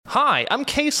Hi, I'm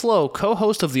Case Lowe,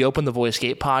 co-host of the Open the Voice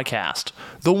Gate podcast.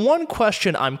 The one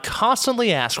question I'm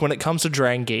constantly asked when it comes to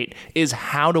Dragon Gate is,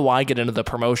 how do I get into the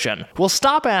promotion? Well,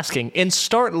 stop asking and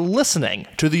start listening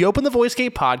to the Open the Voice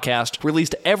Gate podcast,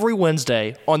 released every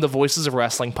Wednesday on the Voices of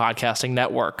Wrestling podcasting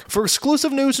network. For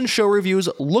exclusive news and show reviews,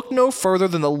 look no further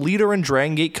than the leader in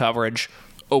Dragon Gate coverage,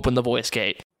 Open the Voice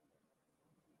Gate.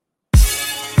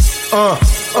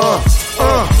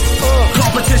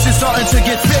 Competition starting to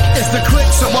get thick, it's the click,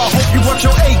 so I hope you work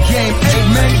your A-game.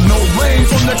 A-man, no rain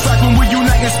from the track when we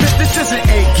unite and spit. This is an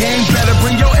A-game, better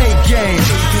bring your A-game.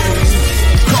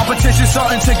 Competition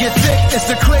starting to get thick, it's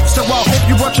the click, so I hope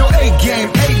you work your A-game.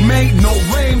 A-man, no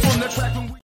rain from the track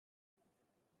when we...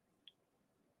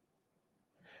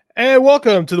 And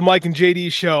welcome to the Mike and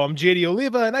JD show. I'm JD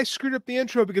Oliva, and I screwed up the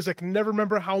intro because I can never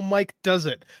remember how Mike does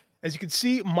it. As you can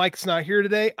see, Mike's not here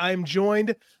today. I'm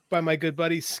joined by my good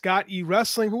buddy Scott E.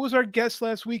 Wrestling, who was our guest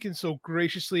last week and so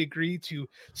graciously agreed to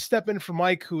step in for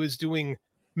Mike, who is doing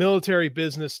military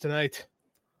business tonight.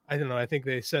 I don't know. I think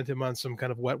they sent him on some kind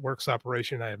of wet works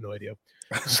operation. I have no idea.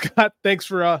 Scott, thanks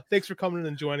for coming in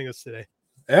and joining us today.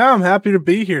 Yeah, I'm happy to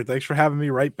be here. Thanks for having me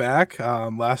right back.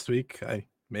 Last week I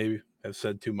maybe have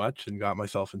said too much and got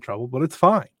myself in trouble, but it's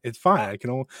fine. It's fine. I can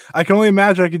only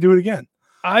imagine I could do it again.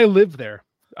 I live there.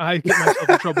 I get myself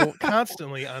in trouble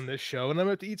constantly on this show, and I'm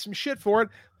going to have to eat some shit for it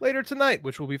later tonight,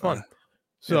 which will be fun.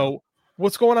 So,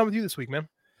 What's going on with you this week, man?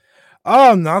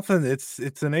 Oh, nothing. It's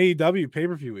an AEW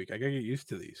pay-per-view week. I gotta get used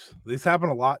to these. These happen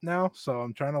a lot now, so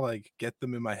I'm trying to get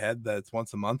them in my head that it's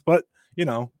once a month. But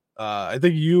I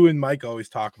think you and Mike always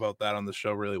talk about that on the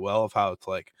show really well, of how it's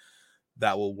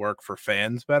that will work for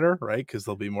fans better, right? Because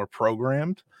they'll be more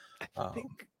programmed.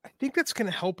 I think that's going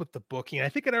to help with the booking. I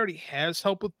think it already has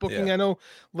helped with booking. Yeah. I know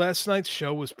last night's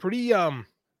show was pretty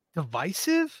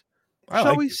divisive,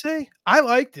 shall we say. I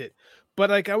liked it,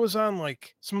 but I was on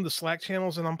some of the Slack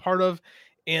channels that I'm part of,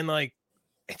 and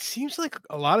it seems like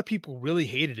a lot of people really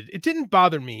hated it. It didn't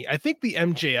bother me. I think the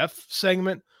MJF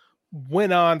segment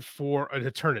went on for an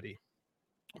eternity,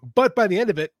 but by the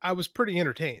end of it, I was pretty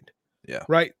entertained. Yeah.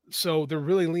 Right. So they're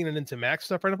really leaning into Max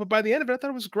stuff right now, but by the end of it, I thought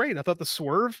it was great. I thought the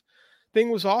Swerve thing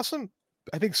was awesome.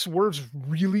 I think Swerve's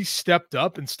really stepped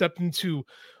up and stepped into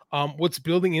what's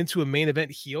building into a main event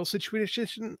heel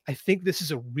situation. I think this is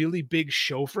a really big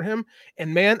show for him.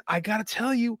 And man, I got to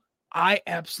tell you, I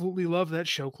absolutely love that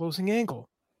show closing angle.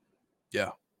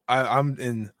 Yeah, I'm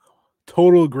in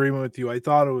total agreement with you. I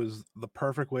thought it was the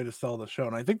perfect way to sell the show.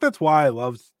 And I think that's why I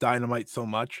loved Dynamite so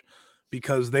much,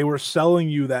 because they were selling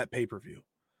you that pay-per-view.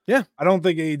 Yeah. I don't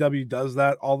think AEW does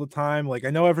that all the time. I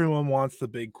know everyone wants the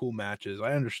big, cool matches.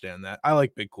 I understand that. I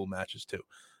like big, cool matches too.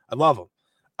 I love them.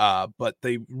 But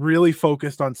they really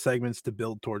focused on segments to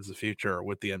build towards the future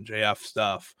with the MJF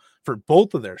stuff for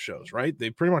both of their shows, right? They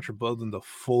pretty much are building the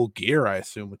full gear, I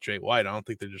assume, with Jay White. I don't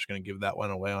think they're just going to give that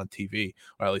one away on TV,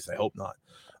 or at least I hope not.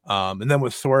 And then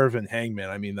with Swerve and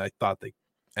Hangman, I thought they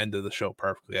ended the show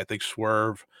perfectly. I think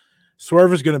Swerve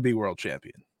is going to be world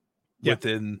champion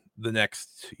within the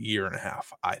next year and a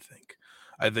half. I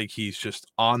think he's just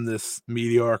on this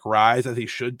meteoric rise as he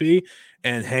should be,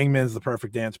 and Hangman's the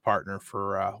perfect dance partner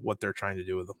for what they're trying to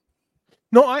do with him.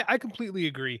 No, I completely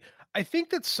agree. I think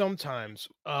that sometimes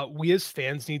we as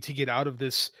fans need to get out of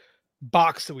this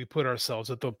box that we put ourselves,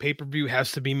 that the pay-per-view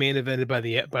has to be main evented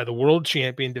by the world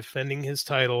champion defending his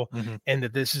title, and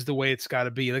that this is the way it's got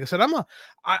to be. Like I said,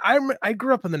 I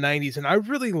grew up in the 90s, and I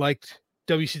really liked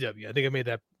WCW. I think I made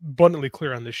that abundantly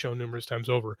clear on this show numerous times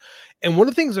over. And one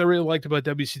of the things I really liked about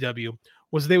WCW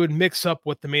was they would mix up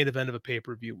what the main event of a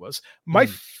pay-per-view was. My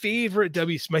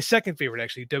second favorite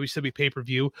actually WCW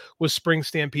pay-per-view was Spring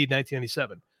Stampede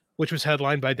 1997, which was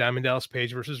headlined by Diamond Dallas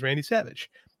Page versus Randy Savage.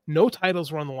 No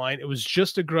titles were on the line. It was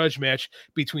just a grudge match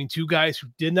between two guys who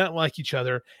did not like each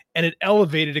other, and it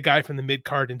elevated a guy from the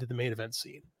mid-card into the main event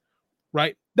scene.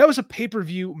 Right? That was a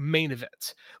pay-per-view main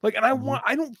event.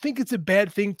 I don't think it's a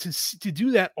bad thing to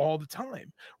do that all the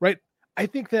time. Right? I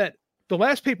think that the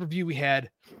last pay-per-view we had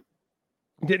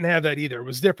didn't have that either. It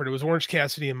was different. It was Orange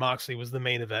Cassidy and Moxley was the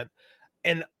main event.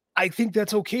 And I think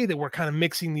that's okay that we're kind of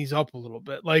mixing these up a little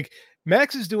bit.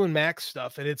 Max is doing Max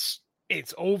stuff, and it's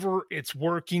over. It's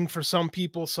working for some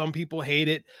people. Some people hate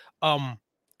it.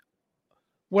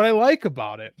 What I like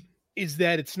about it is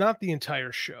that it's not the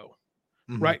entire show,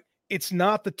 right? It's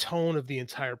not the tone of the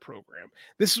entire program.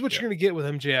 This is what you're going to get with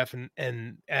MJF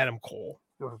and Adam Cole.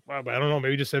 Or I don't know,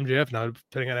 maybe just MJF now,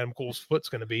 depending on Adam Cole's foot's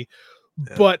going to be.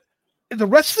 Yeah. But the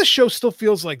rest of the show still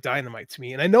feels like Dynamite to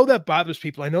me. And I know that bothers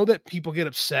people. I know that people get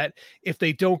upset if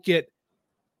they don't get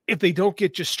if they don't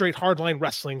get just straight hardline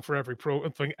wrestling for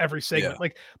every segment. Yeah.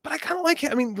 Like, but I kind of like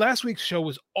it. I mean, last week's show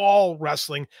was all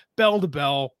wrestling, bell to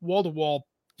bell, wall to wall,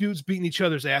 dudes beating each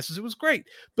other's asses. It was great.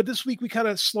 But this week we kind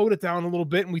of slowed it down a little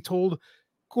bit and we told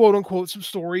quote unquote some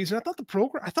stories. And I thought the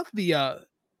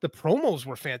promos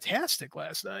were fantastic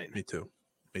last night. Me too.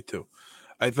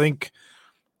 I think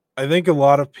a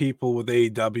lot of people with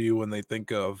AEW, when they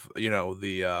think of,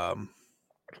 the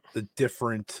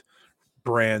different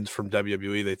brands from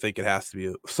WWE, they think it has to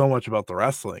be so much about the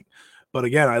wrestling. But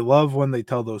again, I love when they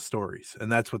tell those stories,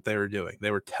 and that's what they were doing.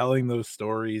 They were telling those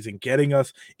stories and getting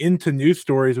us into new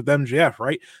stories with MJF,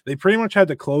 right? They pretty much had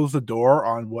to close the door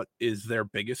on what is their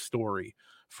biggest story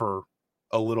for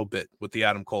a little bit with the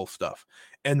Adam Cole stuff.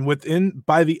 And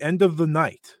by the end of the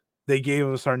night, they gave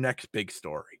us our next big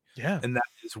story. Yeah. And that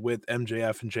is with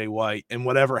MJF and Jay White and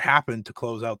whatever happened to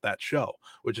close out that show,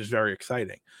 which is very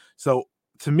exciting. So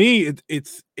to me,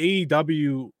 it's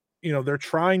AEW, they're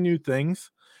trying new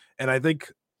things. And I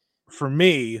think for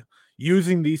me,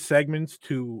 using these segments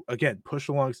to, again, push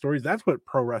along stories, that's what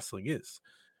pro wrestling is.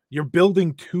 You're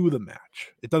building to the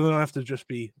match. It doesn't have to just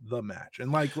be the match.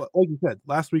 And like you said,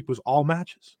 last week was all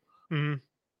matches. Mm-hmm.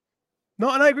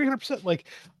 No, and I agree 100%. Like,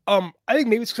 I think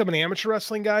maybe it's because I'm an amateur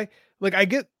wrestling guy. Like, I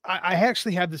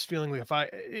actually have this feeling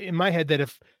like in my head that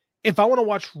if I want to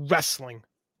watch wrestling,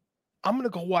 I'm gonna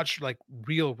go watch like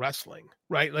real wrestling,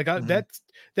 right? Like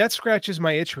that scratches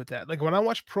my itch with that. Like when I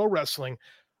watch pro wrestling,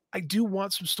 I do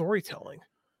want some storytelling,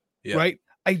 right?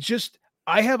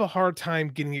 I have a hard time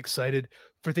getting excited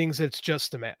for things that's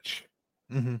just a match,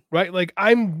 right? Like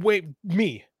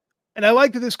me, and I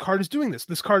like that this card is doing this.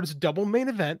 This card is a double main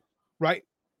event, right?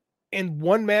 And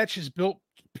one match is built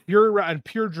pure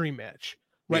dream match,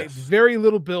 right? Yes. Very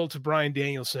little build to Bryan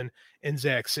Danielson and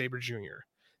Zack Sabre Jr.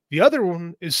 The other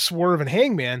one is Swerve and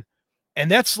Hangman, and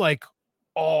that's like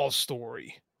all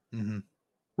story,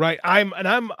 right?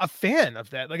 I'm a fan of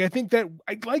that. Like I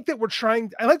like that we're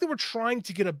trying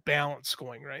to get a balance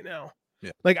going right now.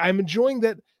 Yeah. Like I'm enjoying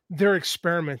that they're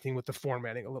experimenting with the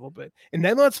formatting a little bit, and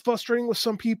then that's frustrating with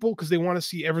some people because they want to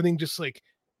see everything just like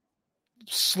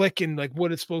slick and like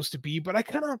what it's supposed to be. But I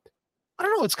don't know.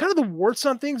 It's kind of the warts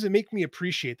on things that make me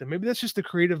appreciate them. Maybe that's just the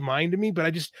creative mind of me,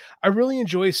 but I really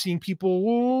enjoy seeing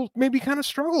people maybe kind of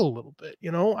struggle a little bit.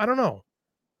 I don't know.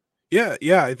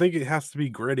 Yeah. I think it has to be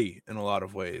gritty in a lot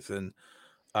of ways. And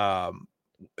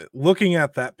looking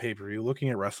at that pay-per-view, looking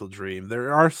at Wrestle Dream,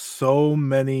 there are so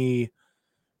many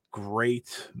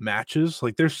great matches.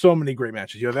 Like there's so many great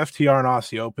matches. You have FTR and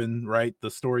Aussie Open, right? The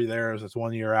story there is it's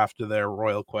 1 year after their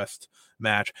Royal Quest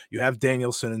match. You have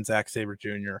Danielson and Zack Sabre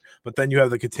Jr., but then you have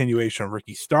the continuation of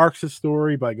Ricky Starks'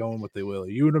 story by going with the Wheeler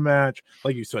Yuta match.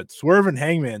 Like you said, Swerve and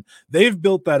Hangman, they've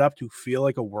built that up to feel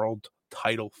like a world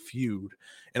title feud.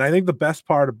 And I think the best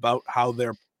part about how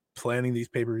they're planning these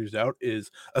pay-per-views out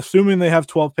is assuming they have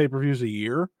 12 pay-per-views a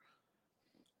year,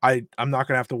 I'm not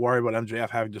going to have to worry about MJF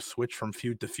having to switch from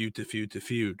feud to feud to feud to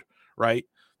feud, right?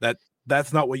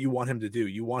 That's not what you want him to do.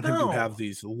 You want him to have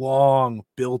these long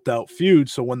built out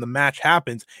feuds. So when the match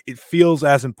happens, it feels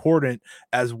as important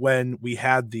as when we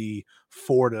had the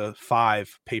 4 to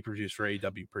 5 pay-per-views for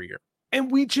AEW per year. And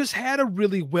we just had a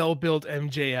really well-built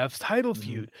MJF title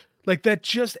feud. Like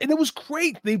that and it was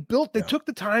great. They took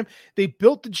the time, they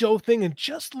built the Joe thing in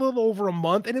just a little over a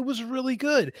month, and it was really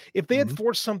good. If they had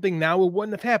forced something now, it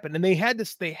wouldn't have happened. And they had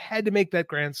to make that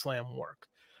Grand Slam work.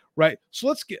 Right. So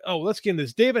let's get into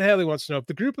this. David Hadley wants to know if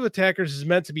the group of attackers is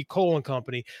meant to be Cole and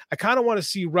company. I kind of want to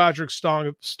see Roderick Strong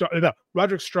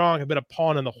have been a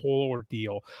pawn in the whole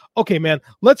ordeal. Okay, man,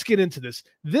 let's get into this.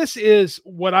 This is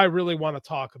what I really want to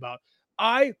talk about.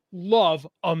 I love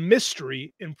a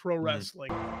mystery in pro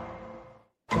wrestling.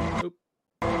 Oop.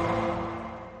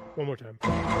 One more time.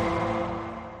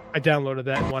 I downloaded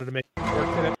that and wanted to make it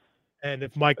work in it. And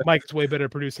if Mike's way better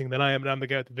at producing than I am, and I'm the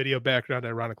guy with the video background,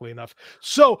 ironically enough.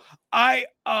 So I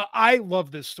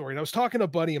love this story. And I was talking to a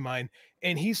buddy of mine,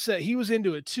 and he said he was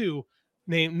into it too.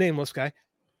 Nameless guy.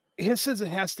 He says it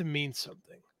has to mean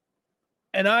something,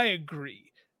 and I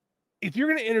agree. If you're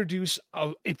going to introduce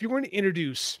a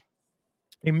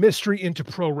mystery into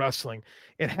pro wrestling,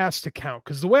 it has to count.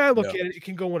 Because the way I look at it, it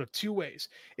can go one of two ways.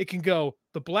 It can go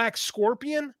the Black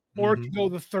Scorpion, or it can go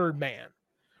the Third Man.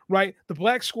 Right? The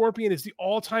Black Scorpion is the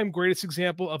all-time greatest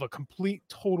example of a complete,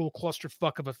 total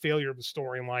clusterfuck of a failure of the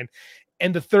storyline.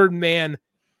 And the Third Man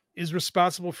is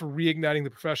responsible for reigniting the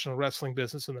professional wrestling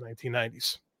business in the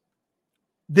 1990s.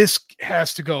 This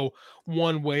has to go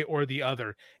one way or the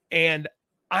other. And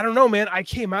I don't know, man. I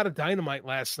came out of Dynamite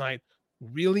last night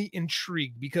really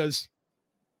intrigued because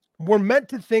we're meant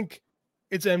to think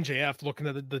it's MJF looking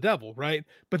at the devil, right?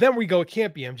 But then we go, it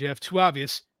can't be MJF, too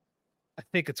obvious. I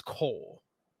think it's Cole.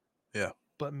 Yeah.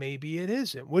 But maybe it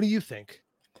isn't. What do you think?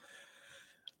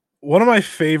 One of my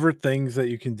favorite things that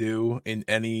you can do in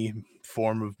any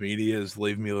form of media is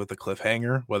leave me with a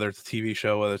cliffhanger, whether it's a TV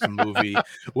show, whether it's a movie,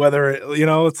 whether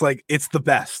it's like it's the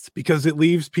best because it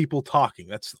leaves people talking.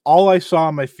 That's all I saw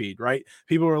on my feed, right?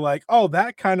 People were like, "Oh,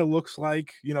 that kind of looks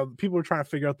like," people were trying to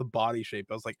figure out the body shape.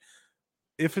 I was like,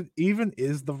 if it even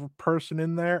is the person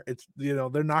in there, it's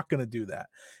they're not going to do that.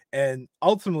 And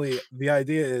ultimately, the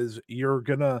idea is you're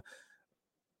going to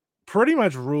pretty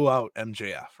much rule out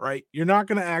MJF, right? You're not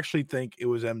going to actually think it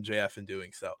was MJF in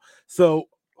doing so. So,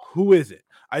 who is it?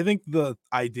 I think the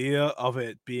idea of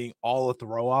it being all a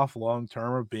throw off long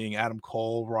term of being Adam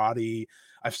Cole, Roddy.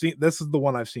 This is the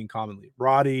one I've seen commonly.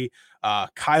 Roddy,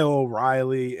 Kyle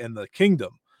O'Reilly, and the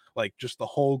Kingdom, like just the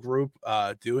whole group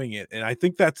doing it. And I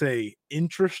think that's a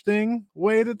interesting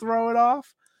way to throw it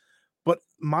off. But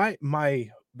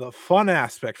the fun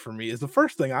aspect for me is the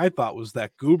first thing I thought was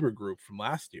that Goober group from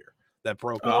last year that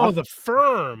broke Oh, off. the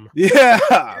Firm. Yeah,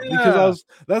 Yeah. because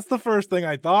that's the first thing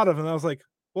I thought of, and I was like,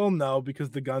 well, no,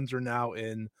 because the Guns are now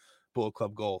in Bullet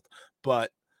Club Gold.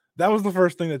 But that was the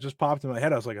first thing that just popped in my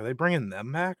head. I was like, are they bringing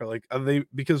them back? Or like, are they?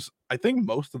 Because I think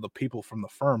most of the people from the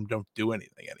Firm don't do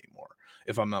anything anymore,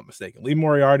 if I'm not mistaken. Lee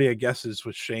Moriarty, I guess, is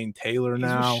with Shane Taylor He's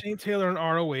now. with Shane Taylor and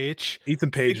ROH.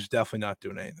 Ethan Page is definitely not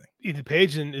doing anything. Ethan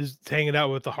Page is hanging out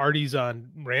with the Hardys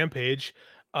on Rampage.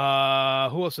 Who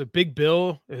else? Big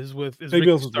Bill is with Big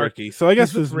Bill's with Ricky. So I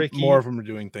guess there's more of them are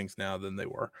doing things now than they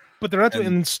were. But they're not doing.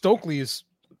 And Stokely is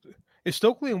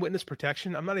Stokely in witness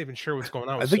protection? I'm not even sure what's going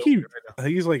on. I think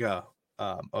he's like a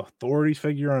authority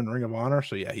figure on Ring of Honor.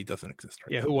 So yeah, he doesn't exist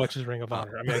right now. Who watches Ring of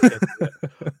Honor? I mean, I can't do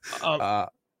that.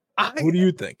 What do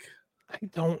you think? I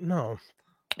don't know.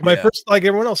 My first, like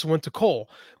everyone else, went to Cole.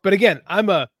 But again, I'm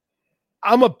a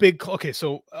big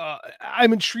so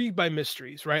I'm intrigued by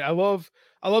mysteries, right? I love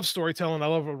storytelling, I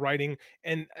love writing,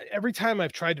 and every time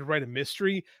I've tried to write a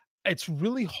mystery, it's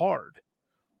really hard,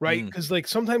 right? Because like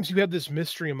sometimes you have this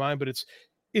mystery in mind, but it's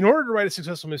in order to write a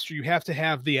successful mystery, you have to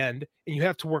have the end and you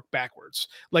have to work backwards.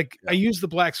 Like I use the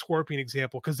Black Scorpion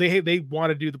example because they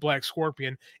want to do the Black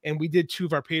Scorpion, and we did 2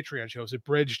 of our Patreon shows. It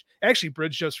bridged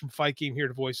us from Fight Game here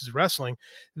to Voices of Wrestling.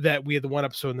 That we had the one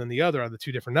episode and then the other on the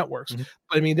 2 different networks. Mm-hmm.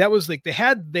 But I mean, that was like they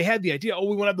had the idea. Oh,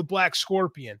 we want to have the Black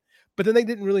Scorpion. But then they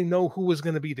didn't really know who was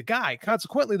going to be the guy.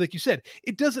 Consequently, like you said,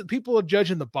 it doesn't. People are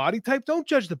judging the body type. Don't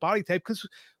judge the body type because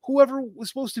whoever was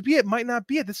supposed to be it might not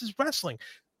be it. This is wrestling.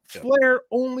 Flair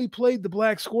only played the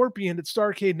Black Scorpion at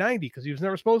Starrcade 90 because he was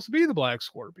never supposed to be the Black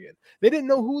Scorpion. They didn't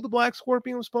know who the Black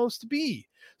Scorpion was supposed to be.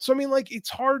 So, I mean, like, it's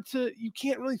hard you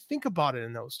can't really think about it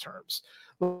in those terms.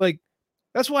 Like,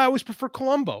 that's why I always prefer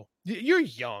Columbo. You're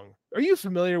young. Are you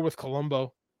familiar with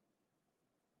Columbo?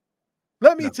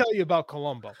 Let me tell you about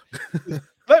Columbo.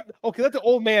 Let the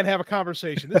old man have a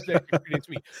conversation. This predates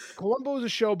me. Columbo is a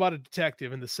show about a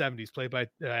detective in the 70s, played by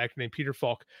an actor named Peter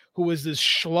Falk, who was this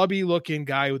schlubby-looking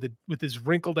guy with his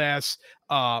wrinkled-ass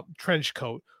trench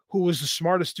coat, who was the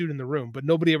smartest dude in the room, but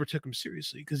nobody ever took him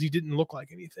seriously because he didn't look like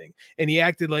anything, and he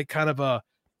acted like kind of a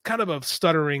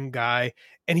stuttering guy,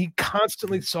 and he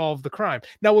constantly solved the crime.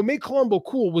 Now, what made Columbo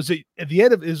cool was that at the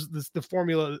end of the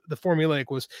formulaic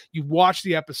was you watch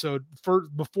the episode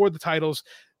before the titles.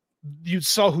 You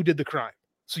saw who did the crime.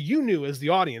 So you knew, as the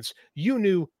audience, you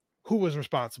knew who was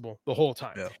responsible the whole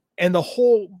time. Yeah. And the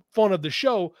whole fun of the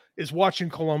show is watching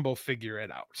Columbo figure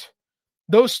it out.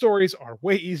 Those stories are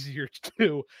way easier to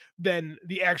do than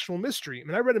the actual mystery. I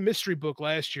mean, I read a mystery book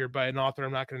last year by an author.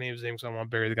 I'm not going to name his name because I don't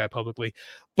want to bury the guy publicly.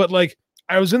 But like,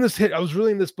 I was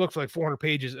really in this book for like 400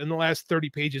 pages. In the last 30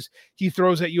 pages, he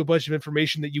throws at you a bunch of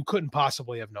information that you couldn't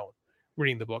possibly have known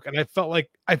reading the book. And I felt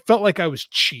like I was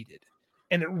cheated.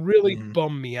 And it really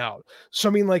bummed me out. So,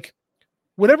 I mean, like,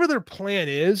 whatever their plan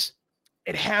is,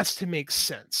 it has to make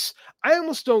sense. I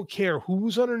almost don't care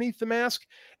who's underneath the mask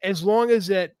as long as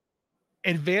it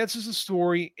advances the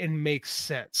story and makes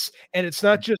sense. And it's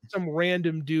not just some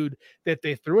random dude that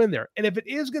they threw in there. And if it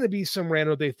is going to be some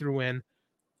random they threw in,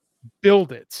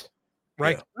 build it,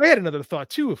 right? Yeah. I had another thought,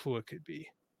 too, of who it could be.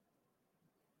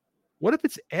 What if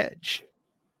it's Edge?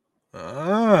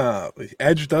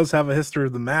 Edge does have a history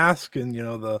of the mask, and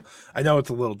I know it's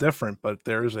a little different, but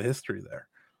there is a history there.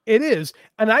 It is,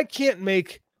 and I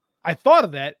thought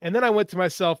of that, and then I went to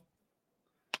myself,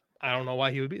 I don't know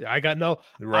why he would be there. I have no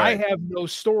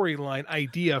storyline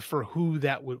idea for who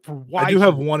that would, for why. I do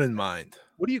have one in mind.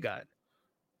 What do you got?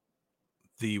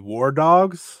 The War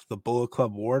Dogs, the Bullet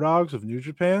Club War Dogs of New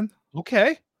Japan.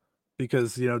 Okay.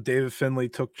 Because David Finlay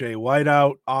took Jay White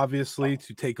out, obviously,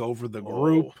 to take over the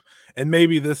group, and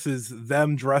maybe this is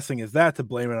them dressing as that to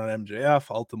blame it on MJF.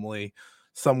 Ultimately,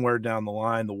 somewhere down the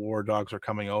line the War Dogs are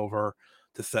coming over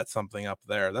to set something up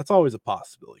there. That's always a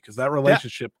possibility because that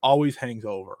relationship always hangs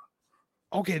over.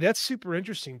 Okay, that's super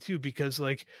interesting too, because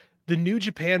like the New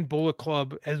Japan Bullet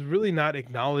Club has really not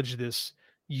acknowledged this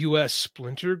US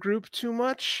splinter group too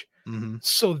much. Mm-hmm.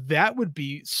 So that would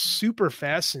be super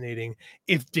fascinating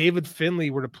if David Finlay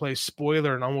were to play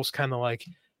spoiler and almost kind of like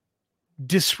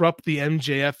disrupt the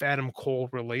MJF Adam Cole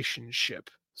relationship,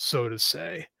 so to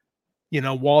say,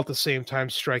 while at the same time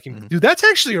striking. Mm-hmm. Dude, that's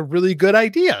actually a really good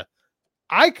idea.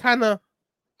 I kind of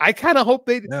hope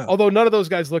they, although none of those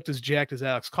guys looked as jacked as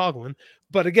Alex Coughlin,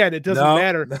 but again, it doesn't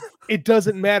matter. It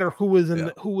doesn't matter who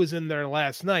was in there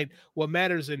last night. What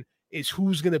matters is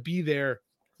who's going to be there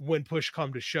when push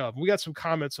come to shove. We got some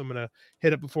comments I'm going to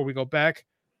hit up before we go back.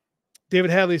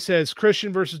 David Hadley says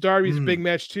Christian versus Darby is a big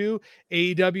match too.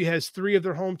 AEW has 3 of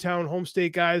their hometown home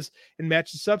state guys in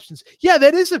match of substance. Yeah,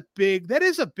 that is a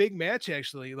big match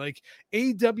actually. Like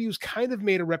AEW's kind of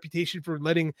made a reputation for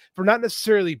not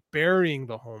necessarily burying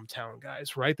the hometown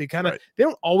guys, right? They they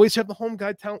don't always have the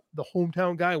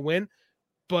hometown guy win,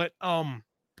 but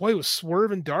boy, with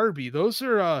Swerve and Darby, those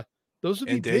would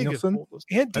be Danielson?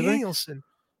 big. And Danielson.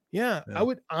 Yeah, I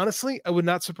would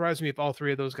not surprise me if all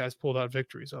 3 of those guys pulled out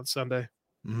victories on Sunday.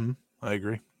 Mm-hmm. I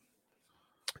agree.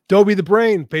 Dobie the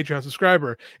Brain, Patreon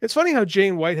subscriber. It's funny how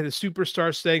Jane White had a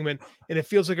superstar segment and it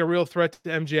feels like a real threat to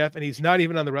MJF and he's not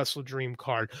even on the Wrestle Dream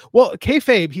card. Well,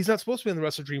 kayfabe, he's not supposed to be on the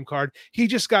Wrestle Dream card. He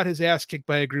just got his ass kicked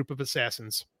by a group of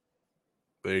assassins.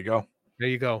 There you go. There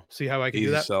you go. See how I can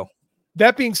do that? So.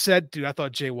 That being said, dude, I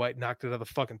thought Jay White knocked it out of the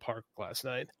fucking park last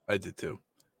night. I did too.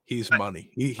 He's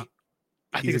money.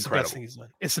 I think it's incredible. The best thing he's done.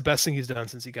 It's the best thing he's done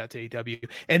since he got to AEW.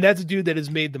 And that's a dude that has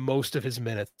made the most of his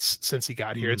minutes since he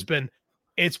got here. It's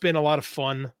been a lot of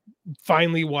fun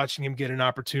finally watching him get an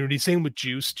opportunity. Same with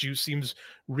Juice. Juice seems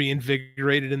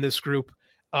reinvigorated in this group.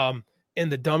 And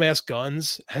the dumbass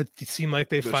Guns seem like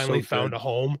they're finally found a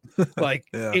home. Like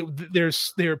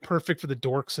they're perfect for the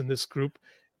dorks in this group.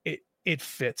 It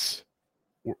fits.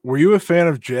 Were you a fan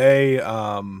of Jay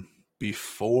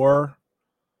before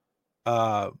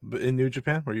in New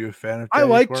Japan? Were you a fan of Jay? I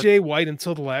liked Jay White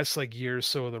until the last year or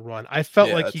so of the run. I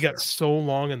felt like he got fair. so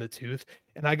long in the tooth,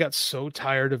 and I got so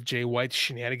tired of Jay White's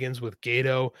shenanigans with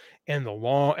Gato and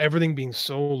everything being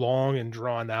so long and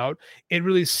drawn out. It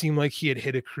really seemed like he had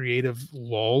hit a creative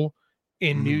lull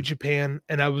in New Japan,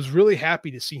 and I was really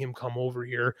happy to see him come over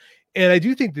here. And I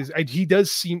do think he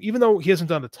does seem, even though he hasn't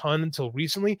done a ton until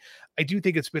recently, I do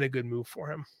think it's been a good move for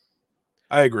him.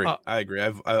 I agree.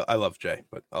 I love Jay,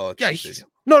 but I'll let you see.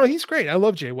 No, he's great. I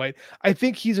love Jay White. I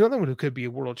think he's another one who could be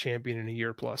a world champion in a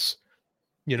year plus.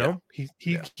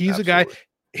 He's a guy.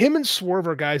 Him and Swerve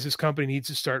are guys this company needs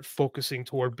to start focusing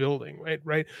toward building.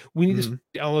 Right. We need to start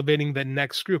elevating the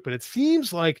next group, but it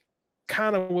seems like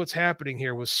kind of what's happening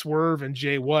here with Swerve and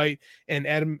Jay White and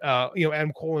Adam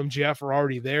Cole and MJF are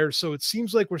already there. So it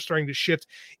seems like we're starting to shift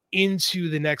into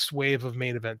the next wave of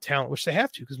main event talent, which they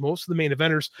have to, because most of the main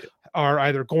eventers are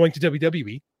either going to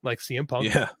WWE like CM Punk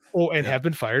have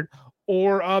been fired,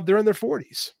 or they're in their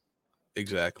 40s.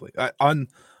 Exactly. On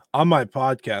my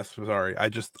podcast,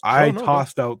 I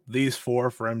tossed out these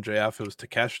 4 for MJF. It was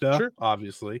Takeshita,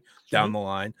 obviously, down the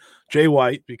line. Jay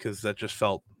White, because that just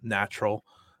felt natural.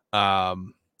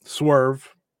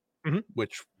 Swerve,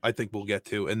 which I think we'll get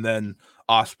to, and then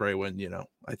Ospreay when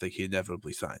I think he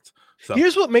inevitably signs. So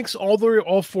here's what makes all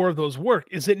 4 of those work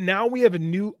is that now we have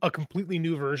a completely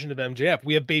new version of MJF.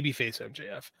 We have babyface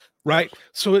MJF, right?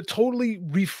 So it totally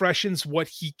refreshes what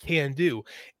he can do.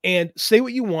 And say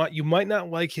what you want, you might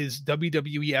not like his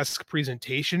WWE-esque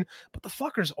presentation, but the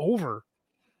fucker's over,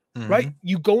 right?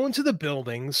 You go into the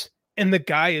buildings and the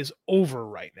guy is over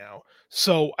right now.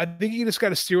 So I think you just got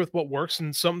to steer with what works,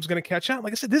 and something's going to catch on.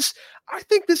 Like I said, I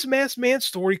think this masked man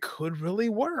story could really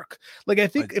work. Like, I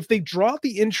think if they draw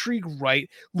the intrigue right,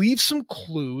 leave some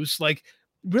clues, like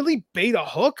really bait a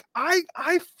hook, I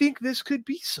think this could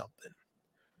be something.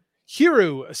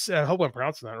 Hiru, I hope I'm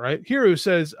pronouncing that right. Hiru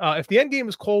says, if the end game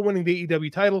is Cole winning the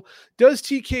AEW title, does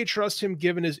TK trust him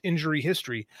given his injury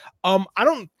history? I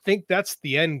don't think that's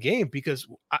the end game, because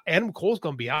Adam Cole's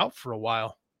going to be out for a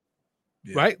while,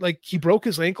 right? Like, he broke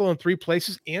his ankle in 3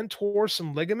 places and tore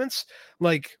some ligaments.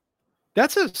 Like,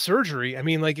 that's a surgery. I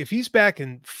mean, like, if he's back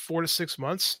in 4 to 6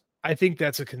 months, I think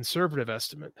that's a conservative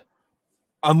estimate.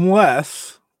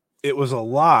 Unless it was a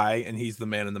lie and he's the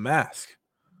man in the mask.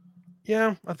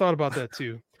 Yeah, I thought about that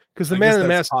too. Because the man in the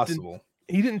mask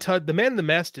didn't touch. The man in the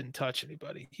mask didn't touch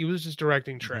anybody. He was just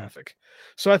directing traffic.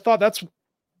 So I thought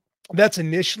that's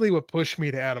initially what pushed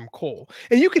me to Adam Cole.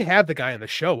 And you can have the guy in the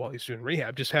show while he's doing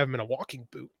rehab, just have him in a walking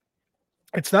boot.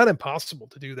 It's not impossible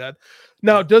to do that.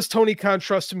 Now, does Tony Khan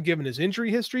trust him given his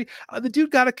injury history? The dude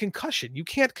got a concussion. You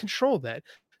can't control that.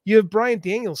 You have Bryan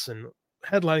Danielson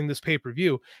headlining this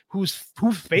pay-per-view, who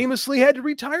famously had to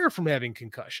retire from having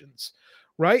concussions,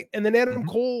 right? And then Adam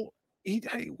Cole,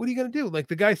 what are you going to do? Like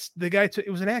the guy,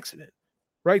 it was an accident,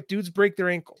 right? Dudes break their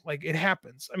ankle. Like it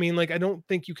happens. I mean, like, I don't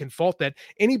think you can fault that.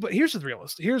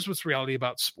 Here's what's reality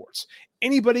about sports.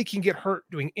 Anybody can get hurt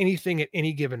doing anything at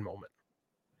any given moment.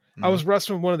 I was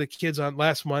wrestling with one of the kids on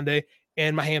last Monday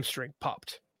and my hamstring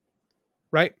popped,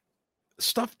 right?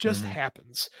 Stuff just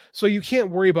happens. So you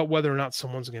can't worry about whether or not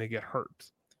someone's going to get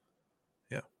hurt.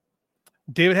 Yeah.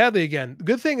 David Hadley again. The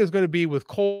good thing is going to be with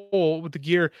Cole, with the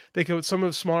gear, they can, with some of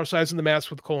the smaller size in the mask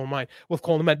with Cole in mind,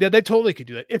 they totally could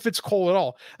do that. If it's Cole at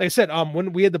all. Like I said,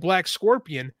 when we had the Black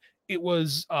Scorpion, it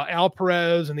was Al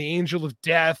Perez and the Angel of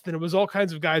Death, and it was all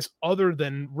kinds of guys other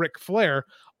than Ric Flair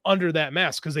under that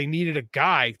mask because they needed a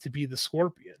guy to be the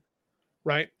Scorpion,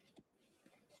 right?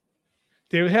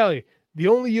 David Haley, the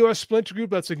only U.S. splinter group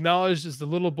that's acknowledged is the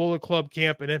Little Bullet Club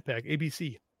Camp and Impact,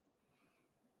 ABC.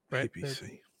 Right?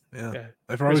 ABC. Yeah.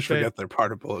 I always forget they're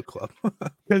part of Bullet Club.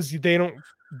 Because they don't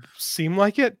seem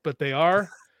like it, but they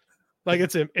are. Like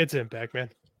it's Impact,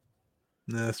 man.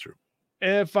 No, that's true.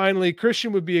 And finally,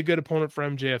 Christian would be a good opponent for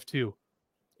MJF too.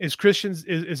 Is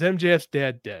MJF's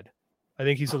dad dead? I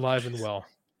think he's alive and well.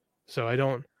 So I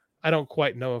don't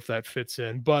quite know if that fits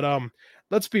in, but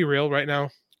let's be real right now.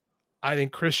 I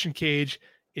think Christian Cage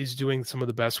is doing some of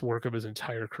the best work of his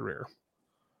entire career.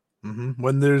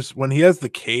 When he has the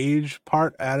cage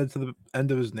part added to the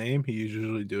end of his name, he's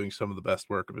usually doing some of the best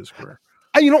work of his career.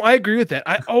 I agree with that.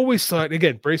 I always thought,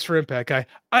 again, brace for impact guy.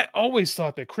 I always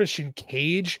thought that Christian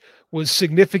Cage was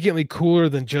significantly cooler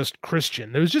than just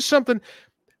Christian. There was just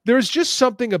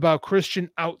something about Christian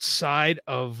outside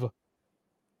of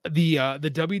the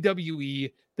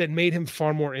WWE that made him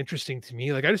far more interesting to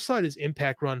me. Like I just thought his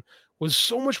Impact run was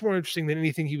so much more interesting than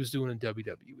anything he was doing in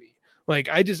WWE. Like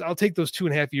I'll take those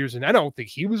 2.5 years, and I don't think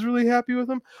he was really happy with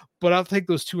them, but I'll take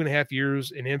those 2.5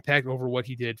 years in Impact over what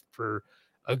he did for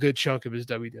a good chunk of his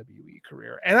WWE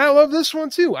career. And I love this one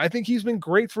too. I think he's been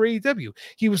great for AEW.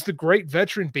 He was the great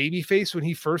veteran babyface when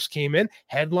he first came in,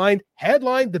 headlined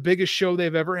the biggest show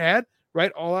they've ever had,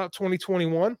 right? All Out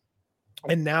 2021.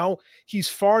 And now he's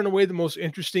far and away the most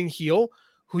interesting heel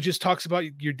who just talks about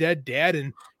your dead dad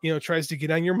and, tries to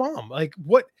get on your mom. Like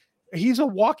what? He's a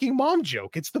walking mom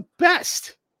joke. It's the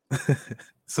best.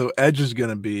 So Edge is going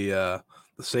to be the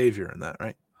savior in that,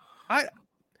 right?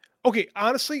 Okay,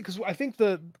 honestly, because I think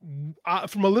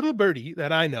from a little birdie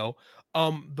that I know,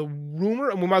 the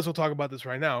rumor, and we might as well talk about this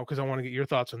right now because I want to get your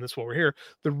thoughts on this while we're here.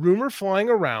 The rumor flying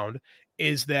around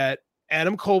is that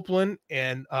Adam Copeland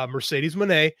and Mercedes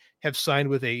Moné have signed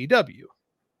with AEW.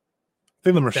 I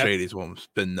think the Mercedes one's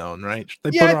been known, right? They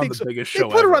put her on the biggest show.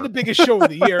 They put her on the biggest show of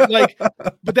the year, like.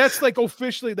 But that's like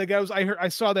officially. Like I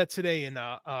saw that today in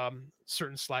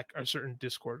certain Slack or certain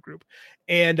Discord group,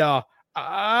 and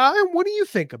what do you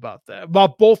think about that?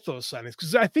 About both those signings?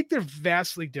 Because I think they're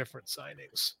vastly different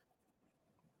signings.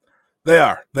 They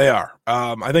are.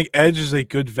 I think Edge is a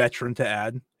good veteran to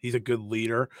add. He's a good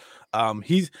leader.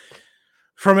 He's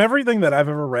from everything that I've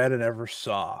ever read and ever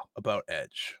saw about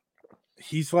Edge.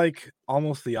 He's like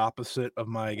almost the opposite of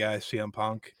my guy CM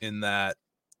Punk in that,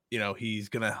 he's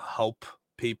going to help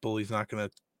people. He's not going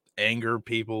to anger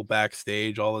people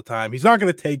backstage all the time. He's not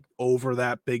going to take over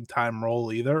that big time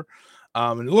role either.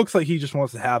 And it looks like he just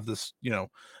wants to have this,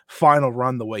 final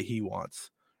run the way he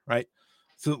wants. Right.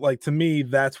 So like, to me,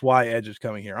 that's why Edge is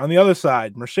coming here. On the other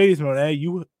side, Mercedes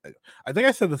Moné, I think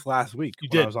I said this last week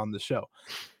when I was on the show.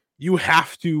 You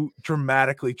have to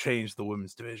dramatically change the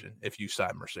women's division if you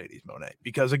sign Mercedes Moné,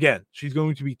 because again, she's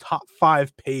going to be top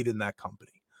 5 paid in that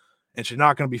company, and she's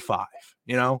not going to be 5.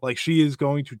 Like she is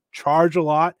going to charge a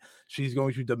lot. She's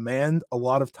going to demand a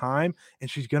lot of time, and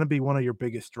she's going to be one of your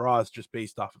biggest draws just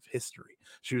based off of history.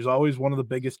 She was always one of the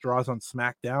biggest draws on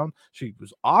SmackDown. She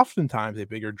was oftentimes a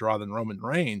bigger draw than Roman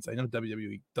Reigns. I know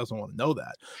WWE doesn't want to know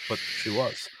that, but she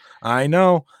was. I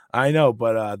know,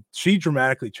 but she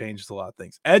dramatically changes a lot of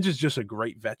things. Edge is just a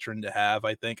great veteran to have,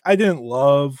 I think. I didn't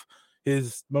love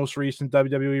his most recent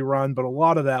WWE run, but a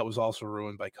lot of that was also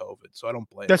ruined by COVID, so I don't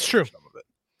blame him. That's true. Some of it.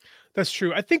 That's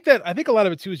true. I think a lot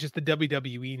of it too is just the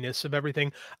WWE-ness of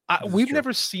everything. We've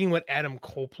never seen what Adam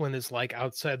Copeland is like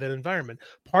outside that environment.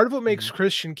 Part of what makes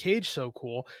Christian Cage so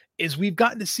cool is we've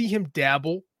gotten to see him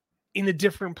dabble in a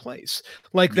different place.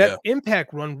 Like that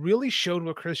Impact run really showed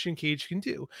what Christian Cage can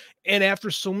do. And after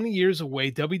so many years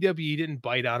away, WWE didn't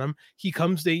bite on him. He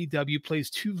comes to AEW, plays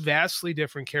 2 vastly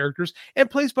different characters, and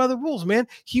plays by the rules, man.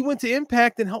 He went to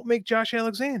Impact and helped make Josh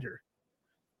Alexander.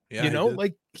 Yeah, he did.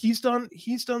 Like he's done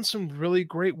some really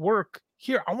great work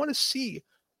here. I want to see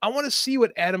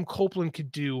what Adam Copeland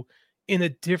could do in a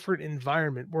different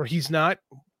environment where he's not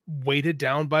weighted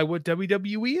down by what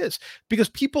WWE is, because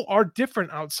people are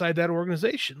different outside that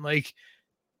organization. Like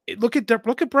look at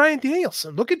Bryan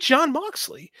Danielson, look at John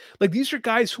Moxley. Like these are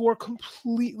guys who are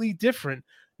completely different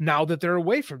now that they're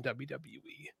away from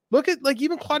WWE. Look at like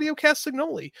even Claudio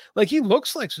Castagnoli. Like he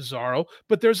looks like Cesaro,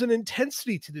 but there's an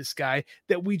intensity to this guy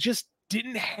that we just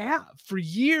didn't have for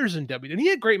years in WWE. And he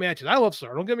had great matches. I love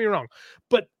Cesaro, don't get me wrong,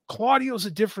 but Claudio's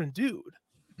a different dude.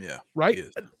 Yeah, right? he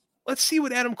is. Let's see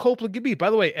what Adam Copeland can be.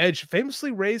 By the way, Edge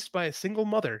famously raised by a single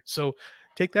mother, so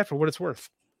take that for what it's worth.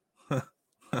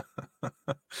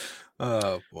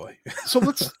 Oh boy.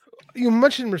 So you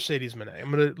mentioned Mercedes Moné.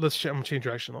 I'm gonna change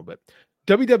direction a little bit.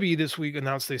 WWE this week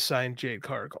announced they signed Jade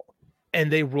Cargill,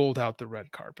 and they rolled out the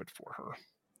red carpet for her.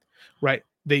 Right?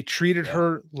 They treated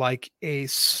her like a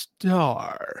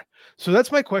star. So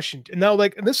that's my question. And now,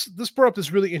 like this brought up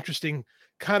this really interesting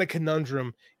kind of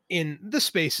conundrum in the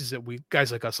spaces that we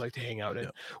guys like us like to hang out in,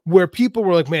 where people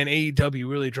were like, man, AEW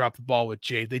really dropped the ball with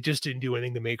Jade. They just didn't do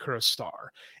anything to make her a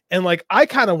star. And like, I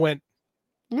kind of went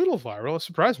a little viral. I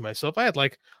surprised myself. I had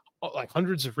like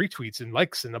hundreds of retweets and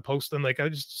likes in a post. And like, I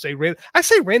say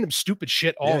random stupid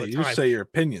shit all the time. You just say your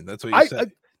opinion. That's what you say.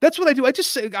 That's what I do. I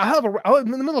just say in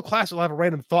the middle of class, I'll have a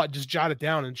random thought, just jot it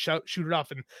down and shoot it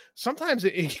off. And sometimes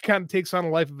it kind of takes on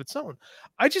a life of its own.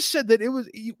 I just said that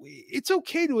it's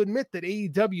okay to admit that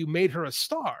AEW made her a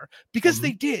star because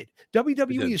they did.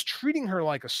 WWE is treating her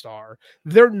like a star.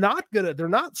 They're not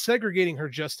segregating her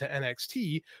just to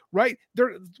NXT, right?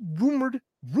 They're rumored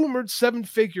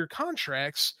 7-figure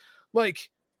contracts. Like,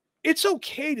 it's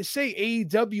okay to say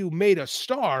AEW made a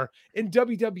star and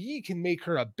WWE can make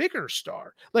her a bigger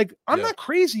star. Like, I'm not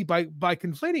crazy by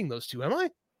conflating those two, am I?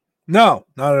 No,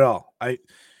 not at all.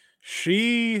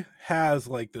 She has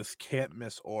like this can't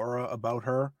miss aura about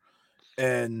her,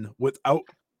 and without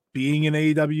being in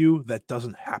AEW, that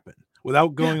doesn't happen.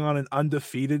 Without going on an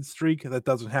undefeated streak, that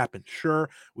doesn't happen. Sure,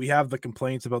 we have the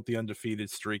complaints about the undefeated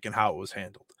streak and how it was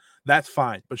handled. That's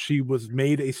fine, but she was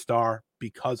made a star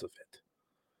because of it.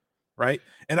 Right.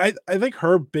 And I think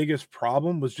her biggest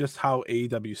problem was just how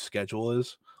AEW's schedule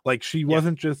is. Like she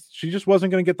just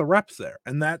wasn't going to get the reps there.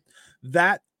 And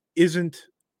that isn't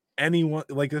anyone,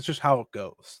 like that's just how it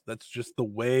goes. That's just the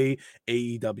way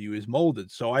AEW is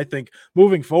molded. So I think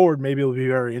moving forward, maybe it'll be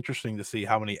very interesting to see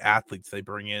how many athletes they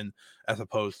bring in as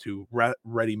opposed to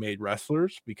ready-made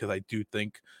wrestlers, because I do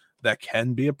think that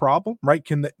can be a problem, right?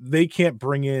 They can't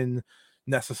bring in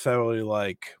necessarily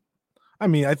like, I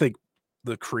mean, I think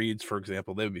the Creeds, for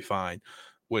example, they would be fine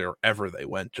wherever they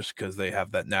went just because they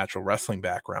have that natural wrestling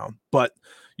background. But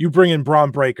you bring in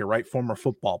Braun Breaker, right? Former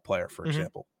football player, for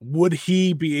example. Would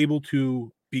he be able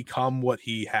to become what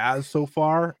he has so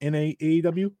far in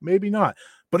AEW? Maybe not.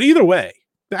 But either way,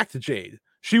 back to Jade.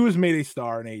 She was made a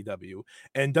star in AEW,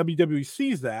 and WWE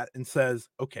sees that and says,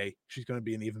 okay, she's going to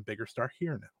be an even bigger star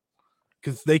here now.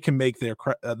 Because they can make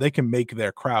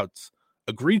their crowds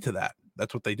agree to that.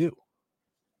 That's what they do.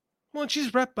 Well,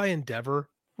 she's repped by Endeavor,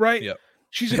 right? Yep.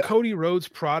 She's a Cody Rhodes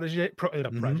protege.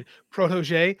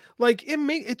 Like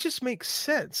it just makes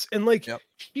sense. And like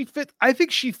I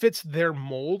think she fits their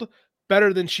mold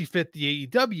better than she fit the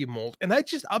AEW mold. And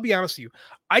I'll be honest with you,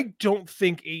 I don't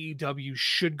think AEW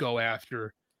should go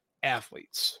after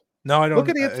athletes. No, I don't. Look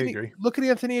at Anthony. I agree. Look at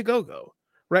Anthony Ogogo,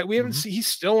 right? We haven't seen. He's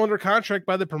still under contract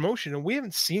by the promotion, and we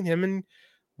haven't seen him in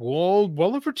well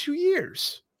over 2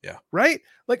 years. Yeah. Right.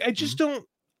 Like I just don't.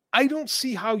 I don't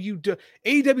see how you do.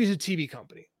 AEW is a TV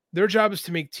company. Their job is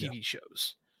to make TV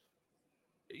shows.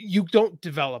 You don't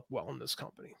develop well in this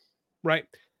company, right?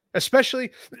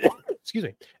 Especially,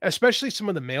 especially some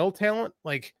of the male talent.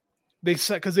 Like they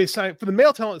sign for the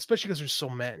male talent, especially because there's so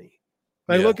many.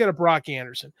 Like look at a Brock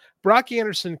Anderson. Brock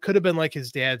Anderson could have been like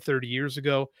his dad 30 years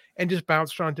ago and just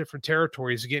bounced around different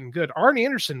territories getting good. Arn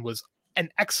Anderson was an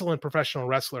excellent professional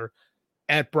wrestler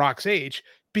at Brock's age,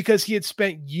 because he had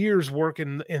spent years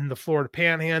working in the Florida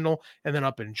Panhandle and then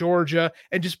up in Georgia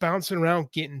and just bouncing around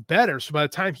getting better. So by the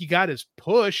time he got his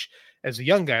push as a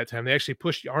young guy at the time, they actually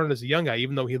pushed Arn as a young guy,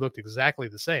 even though he looked exactly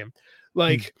the same.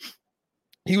 Like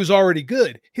he was already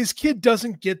good. His kid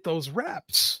doesn't get those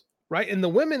reps, right? And the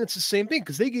women, it's the same thing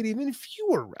because they get even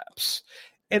fewer reps.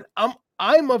 And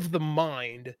I'm of the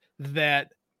mind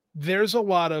that there's a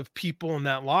lot of people in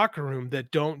that locker room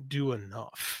that don't do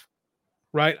enough.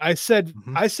 right? I said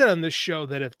Mhm. on this show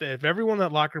that if everyone in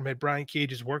that locker room had Brian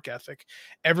Cage's work ethic,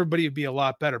 everybody would be a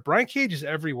lot better. Brian Cage is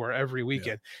everywhere every Yeah.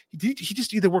 weekend. He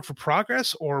just either worked for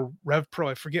Progress or Rev Pro.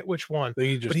 I forget which one. I think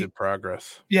he just But did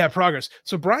Progress. yeah, Progress.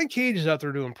 So Brian Cage is out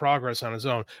there doing Progress on his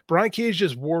own. Brian Cage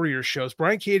does Warrior shows.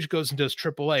 Brian Cage goes and does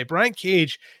AAA. Brian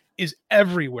Cage is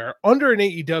everywhere under an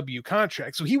AEW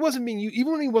contract. So he wasn't being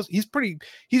even when he's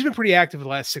been pretty active the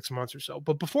last 6 months or so.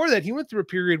 But before that, he went through a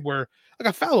period where, like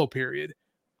a fallow period,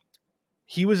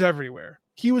 he was everywhere.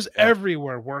 He was Yeah.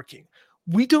 everywhere working.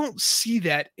 We don't see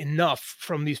that enough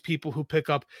from these people who pick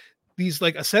up these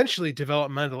like essentially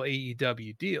developmental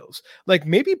AEW deals. Like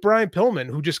maybe Brian Pillman,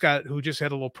 who just had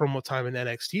a little promo time in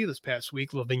NXT this past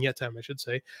week, little vignette time, I should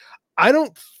say. I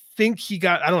don't think he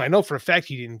got, I know for a fact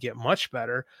he didn't get much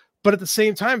better. But at the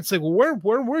same time, it's like, well,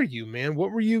 where were you, man? What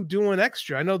were you doing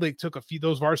extra? I know they took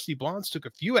those Varsity Blondes took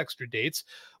a few extra dates,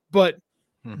 but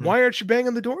why aren't you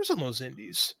banging the doors on those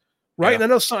indies? Right. Yeah.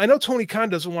 And I know Tony Khan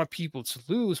doesn't want people to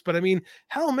lose, but I mean,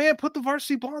 hell, man, put the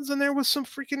Varsity Blondes in there with some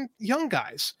freaking young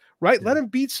guys, right? Yeah. Let them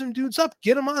beat some dudes up,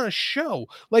 get them on a show,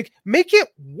 like make it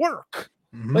work.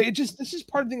 Like this is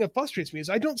part of the thing that frustrates me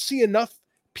is I don't see enough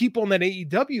people in that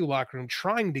AEW locker room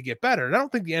trying to get better. And I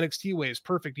don't think the NXT way is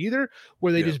perfect either,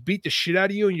 where they just beat the shit out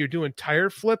of you and you're doing tire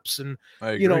flips and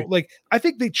like I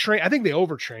think they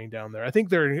overtrain down there. I think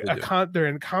they're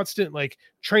in constant like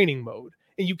training mode.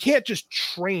 And you can't just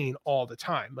train all the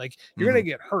time. Like you're gonna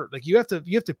get hurt. Like you have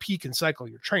to peak and cycle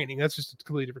your training. That's just a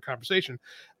completely different conversation.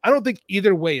 I don't think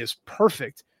either way is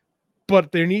perfect,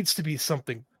 but there needs to be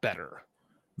something better.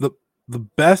 The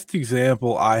best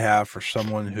example I have for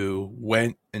someone who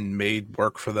went and made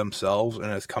work for themselves and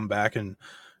has come back and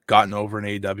gotten over in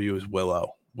AEW is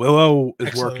Willow. Willow is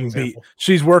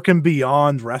she's working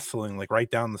beyond wrestling, like right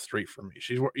down the street from me.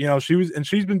 She's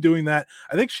been doing that.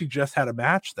 I think she just had a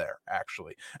match there,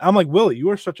 actually. I'm like, Willie, you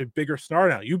are such a bigger star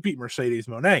now. You beat Mercedes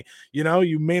Moné.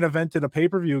 You main evented a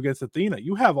pay-per-view against Athena.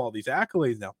 You have all these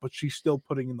accolades now, but she's still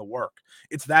putting in the work.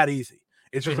 It's that easy.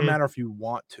 It's just a matter if you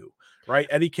want to, right?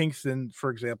 Eddie Kingston,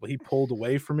 for example, he pulled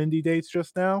away from indie dates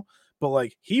just now, but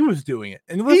like he was doing it.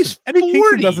 And listen, Eddie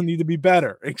Kingston doesn't need to be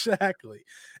better. Exactly.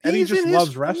 Eddie just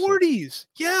loves wrestling. 40s.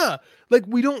 Yeah. Like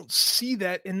we don't see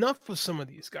that enough with some of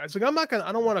these guys. Like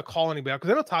I don't want to call anybody out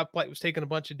because I know Top Flight was taking a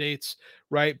bunch of dates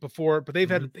right before, but they've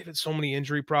had so many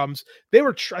injury problems. They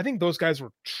were, I think those guys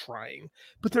were trying,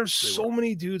 but there's so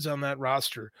many dudes on that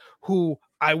roster who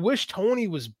I wish Tony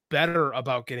was better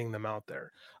about getting them out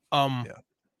there.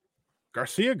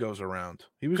 Garcia goes around.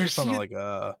 He was just on like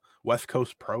a West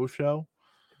Coast Pro show.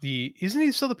 Isn't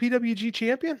he still the PWG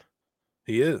champion?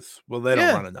 He is. Well, they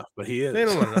don't run enough, but he is. They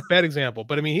don't run enough. Bad example,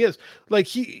 but I mean, he is. Like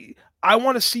I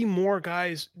want to see more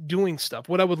guys doing stuff.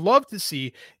 What I would love to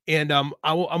see, and I'm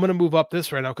going to move up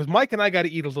this right now because Mike and I got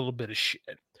to eat a little bit of shit.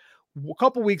 A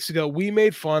couple weeks ago, we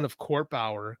made fun of Court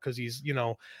Bauer because he's,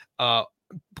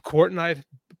 Court and I have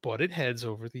butted heads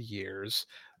over the years.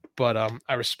 But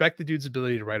I respect the dude's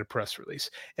ability to write a press release.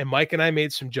 And Mike and I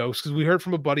made some jokes because we heard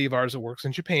from a buddy of ours that works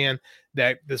in Japan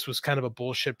that this was kind of a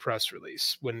bullshit press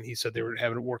release when he said they were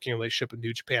having a working relationship with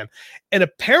New Japan. And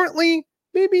apparently,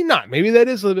 maybe not. Maybe that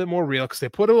is a little bit more real because they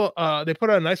put out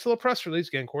a nice little press release,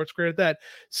 again, Court's great at that,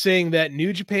 saying that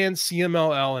New Japan,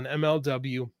 CMLL, and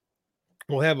MLW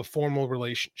will have a formal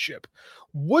relationship.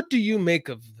 What do you make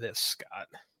of this, Scott?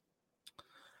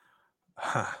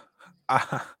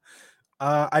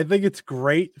 I think it's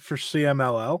great for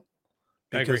CMLL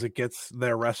because it gets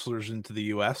their wrestlers into the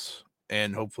US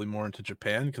and hopefully more into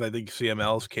Japan because I think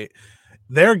CML's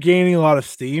they're gaining a lot of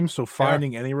steam. So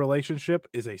finding any relationship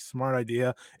is a smart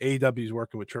idea. AEW is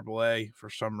working with AAA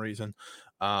for some reason.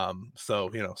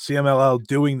 CMLL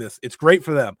doing this, it's great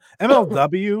for them.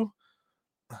 MLW,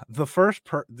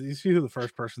 do you see who the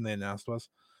first person they announced was?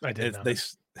 I did.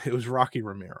 It was Rocky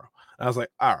Romero. I was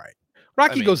like, all right.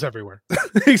 Rocky goes everywhere.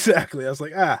 Exactly. I was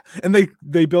like, and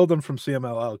they build him from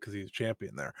CMLL because he's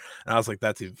champion there. And I was like,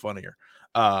 that's even funnier.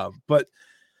 But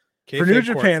for New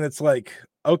Japan, it's like,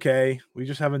 okay, we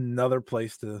just have another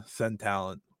place to send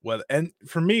talent. And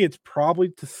for me, it's probably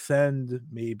to send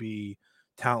maybe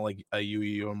talent like a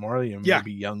Yui Uemura and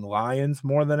maybe Young Lions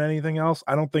more than anything else.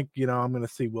 I don't think, I'm going to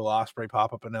see Will Ospreay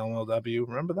pop up in LMLW.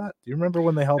 Remember that? Do you remember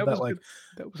when they held that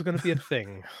was going to be a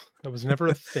thing. That was never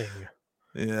a thing.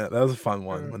 Yeah, that was a fun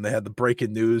one when they had the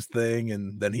breaking news thing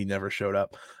and then he never showed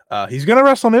up. He's going to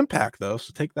wrestle on Impact, though,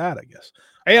 so take that, I guess.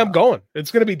 Hey, I'm going.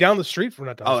 It's going to be down the street from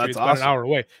not down the street. That's it's awesome. about an hour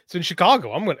away. It's in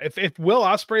Chicago. I'm going to if Will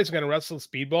Ospreay is going to wrestle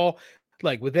Speedball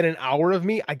like within an hour of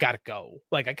me, I got to go.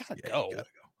 Like I got to go. You gotta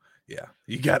go. Yeah,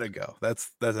 you gotta go.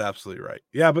 That's absolutely right.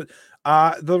 Yeah, but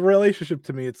the relationship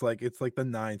to me, it's like the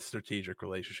ninth strategic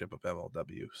relationship of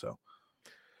MLW. So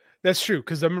That's true,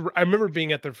 because I remember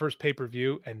being at their first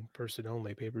pay-per-view and person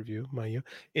only pay-per-view, mind you,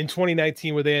 in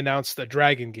 2019 where they announced the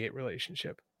Dragon Gate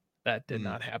relationship. That did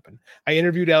not happen. I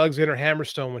interviewed Alexander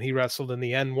Hammerstone when he wrestled in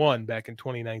the N1 back in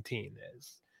 2019.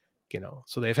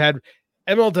 So they've had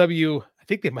MLW. I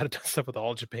think they might have done stuff with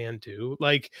All Japan too.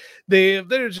 Like they make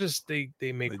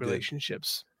they did.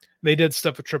 relationships. They did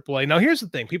stuff with AAA. Now here's the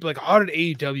thing: people are like, how did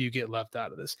AEW get left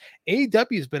out of this?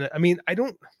 AEW has been. I mean, I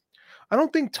don't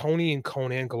think Tony and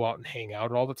Conan go out and hang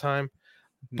out all the time,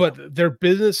 No. but their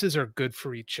businesses are good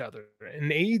for each other.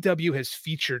 And AEW has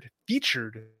featured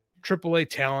AAA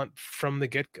talent from the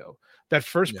get-go. That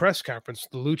first press conference,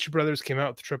 the Lucha Brothers came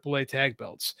out with the AAA tag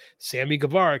belts. Sammy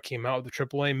Guevara came out with the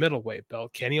AAA middleweight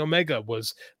belt. Kenny Omega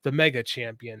was the mega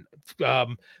champion.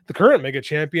 The current mega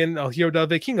champion, El Hijo del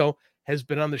Vikingo, has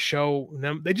been on the show.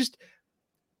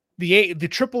 The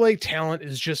AAA talent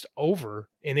is just over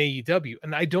in AEW,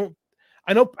 and I know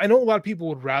a lot of people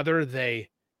would rather they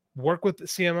work with the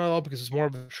CMLL because it's more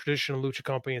of a traditional lucha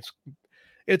company.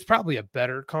 It's probably a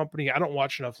better company. I don't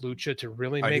watch enough lucha to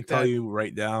really I make can tell you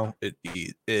right now, it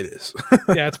is.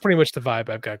 Yeah, it's pretty much the vibe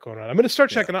I've got going on. I'm going to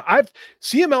start checking out.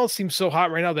 CML seems so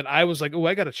hot right now that I was like, oh,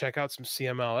 I got to check out some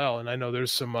CMLL, and I know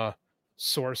there's some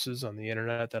sources on the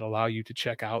internet that allow you to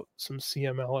check out some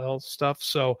CMLL stuff.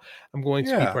 So I'm going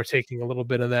to be partaking a little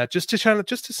bit of that just to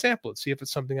sample it, see if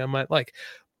it's something I might like.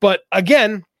 But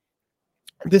again,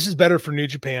 this is better for New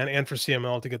Japan and for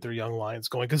CML to get their young lions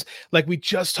going, because like we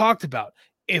just talked about,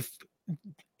 if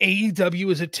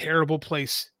AEW is a terrible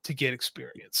place to get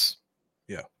experience.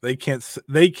 Yeah, they can't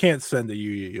send a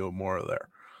Yu Uemura there.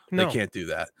 No. They can't do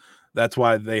that. That's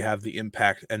why they have the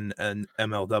Impact and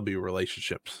MLW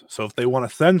relationships. So if they want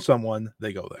to send someone,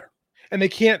 they go there. And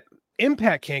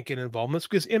Impact can't get involved in this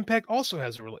because Impact also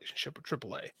has a relationship with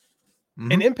AAA.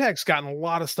 Mm-hmm. And Impact's gotten a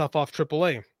lot of stuff off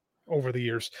AAA over the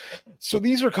years. So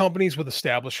these are companies with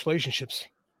established relationships.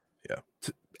 Yeah.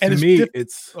 To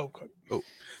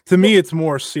me, it's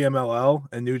more CMLL,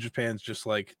 and New Japan's just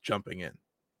like jumping in.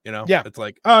 Yeah. It's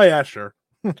like, oh yeah, sure.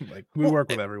 Like we work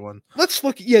with everyone. Let's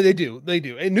look. Yeah, they do.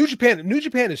 And New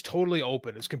Japan is totally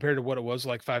open as compared to what it was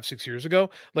like 5-6 years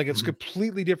ago. Like it's a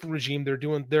completely different regime.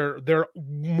 They're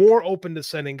more open to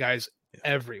sending guys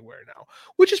everywhere now,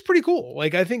 which is pretty cool.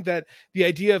 Like I think that the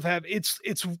idea of it's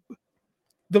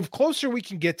the closer we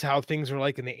can get to how things were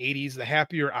like in the 80s, the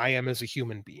happier I am as a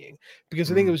human being,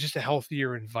 because I think it was just a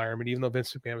healthier environment, even though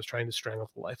Vince McMahon was trying to strangle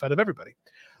the life out of everybody.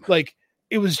 Like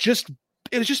it was just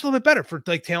a little bit better for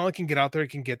like talent can get out there,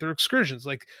 can get their excursions.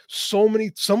 Like so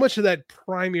much of that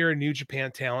prime era New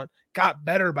Japan talent got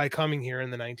better by coming here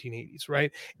in the 1980s,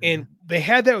 right? And they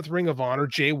had that with Ring of Honor.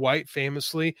 Jay White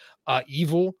famously,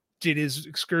 Evil did his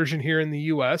excursion here in the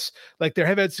US. Like they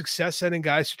have had success sending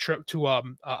guys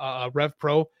to Rev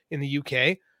Pro in the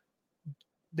UK.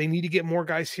 They need to get more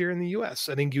guys here in the US.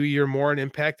 I think Yu Uemura and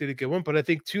Impact did a good one, but I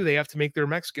think too they have to make their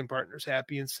Mexican partners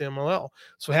happy in CMLL.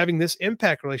 So having this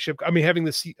Impact relationship, having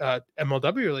this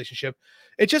MLW relationship,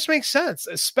 it just makes sense,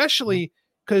 especially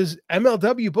because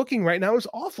MLW booking right now is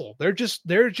awful. They're just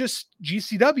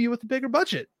GCW with a bigger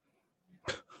budget.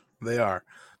 They are,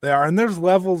 and there's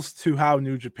levels to how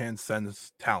New Japan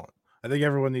sends talent. I think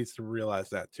everyone needs to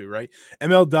realize that too, right?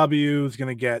 MLW is going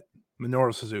to get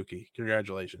Minoru Suzuki.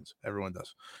 Congratulations. Everyone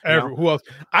does. Who else?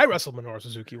 I wrestled Minoru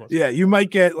Suzuki once. Yeah, you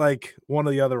might get like one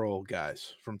of the other old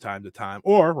guys from time to time,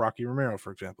 or Rocky Romero,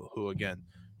 for example, who again,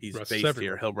 he's based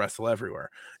here. He'll wrestle everywhere.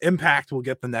 Impact will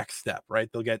get the next step, right?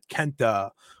 They'll get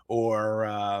Kenta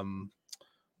or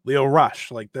Leo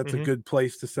Rush. Like that's a good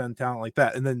place to send talent like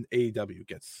that. And then AEW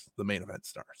gets the main event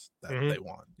stars that they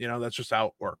want. That's just how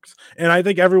it works. And I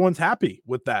think everyone's happy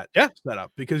with that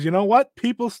setup, because you know what?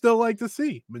 People still like to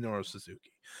see Minoru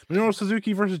Suzuki. Minoru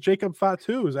Suzuki versus Jacob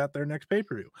Fatu is at their next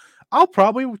pay-per-view. I'll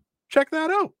probably check that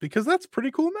out because that's a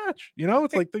pretty cool match.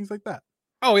 It's like things like that.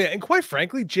 Oh yeah, and quite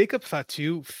frankly, Jacob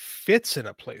Fatu fits in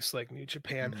a place like New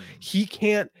Japan.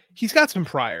 He's got some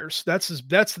priors. That's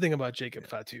the thing about Jacob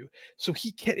Fatu. So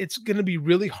it's going to be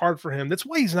really hard for him. That's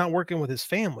why he's not working with his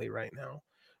family right now.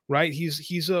 Right?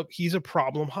 He's a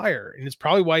problem hire, and it's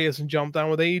probably why he hasn't jumped on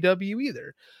with AEW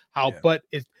either. But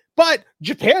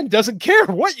Japan doesn't care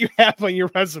what you have on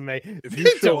your resume. If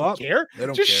you don't care, they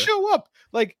don't just care. show up.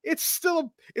 Like it's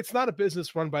not a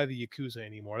business run by the Yakuza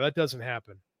anymore. That doesn't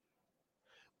happen.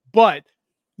 But,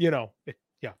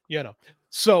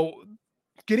 so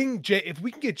if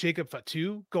we can get Jacob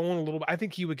Fatu going a little bit, I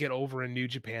think he would get over in New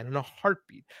Japan in a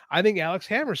heartbeat. I think Alex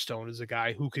Hammerstone is a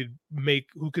guy who could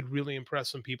really impress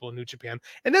some people in New Japan.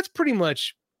 And that's pretty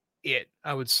much it,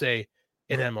 I would say,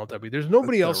 in MLW. There's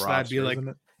nobody That's else their that I'd be roster, like, isn't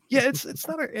it? yeah, it's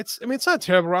not a it's I mean it's not a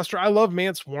terrible roster. I love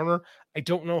Mance Warner. I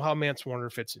don't know how Mance Warner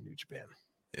fits in New Japan.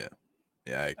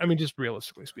 Yeah, I mean, just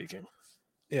realistically speaking.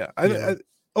 yeah. You know?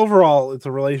 Overall, it's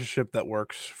a relationship that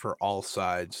works for all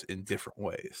sides in different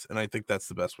ways, and I think that's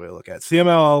the best way to look at it.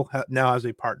 CMLL now has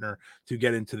a partner to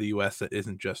get into the US that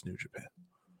isn't just New Japan.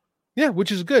 Yeah,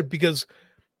 which is good because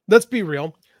let's be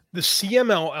real, the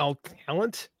CMLL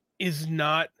talent is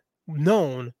not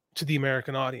known to the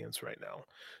American audience right now.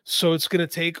 So it's going to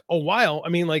take a while. I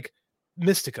mean, like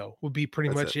Mystico would be pretty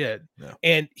That's much it. Yeah.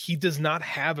 And he does not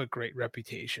have a great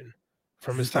reputation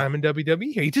from his No. time in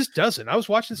WWE. He just doesn't. I was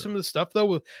watching some of the stuff though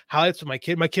with highlights with my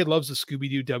kid. My kid loves the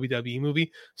Scooby-Doo WWE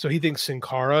movie. So he thinks Sin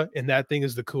Cara and that thing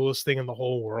is the coolest thing in the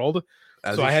whole world.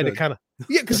 As So he I had to should. kind of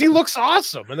because he looks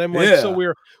awesome. And then like, so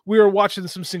Yeah. we were watching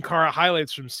some Sin Cara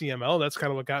highlights from CML. That's kind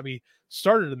of what got me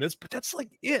started in this, but that's like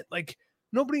it. Like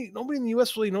nobody in the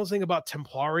US really knows anything about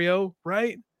Templario,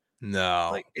 right? No,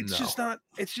 Like it's no.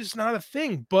 just not a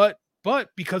thing. But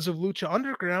because of Lucha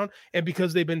Underground and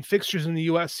because they've been fixtures in the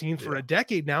US scene for a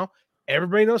decade now,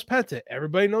 everybody knows Penta,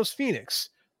 everybody knows Phoenix,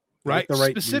 They right? get the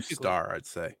right new Specifically. star, I'd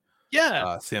say.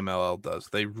 Yeah. CMLL does.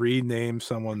 They rename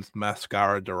someone's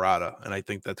Mascara Dorada, and I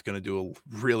think that's going to do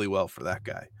really well for that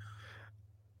guy.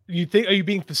 You think, are you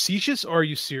being facetious or are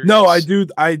you serious? No, I do.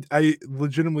 I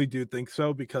legitimately do think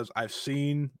so because I've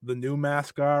seen the new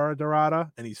Mascara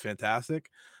Dorada, and he's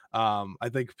fantastic. I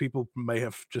think people may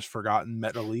have just forgotten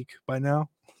Metalik by now,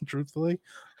 truthfully.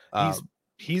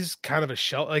 He's kind of a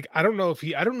shell. Like, I don't know if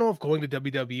going to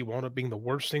WWE wound up being the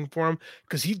worst thing for him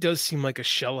because he does seem like a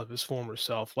shell of his former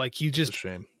self. Like he just, it's a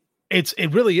shame. It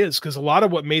really is because a lot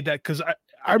of what made that, because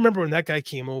I remember when that guy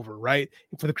came over, right?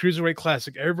 For the Cruiserweight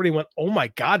Classic, everybody went, oh my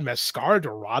God, Mascara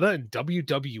Dorada in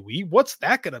WWE? What's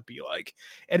that going to be like?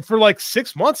 And for like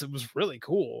 6 months, it was really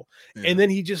cool. Yeah. And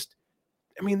then he just,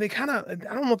 I mean, they kind of, I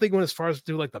don't know if they went as far as to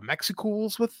do like the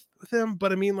Mexicools with him,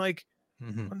 but I mean, like,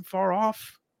 wasn't far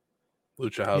off.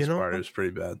 Lucha House Party is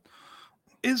pretty bad.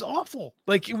 Is awful.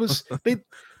 Like it was, the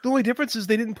only difference is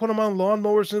they didn't put them on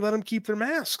lawnmowers and let them keep their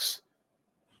masks.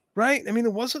 Right? I mean,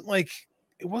 it wasn't like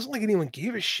anyone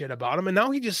gave a shit about him. And now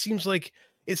he just seems like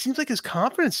his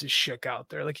confidence is shook out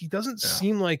there. Like he doesn't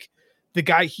seem like the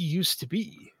guy he used to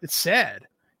be. It's sad.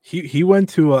 He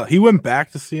went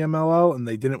back to CMLL and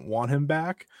they didn't want him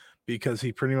back because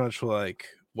he pretty much like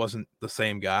wasn't the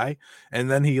same guy. And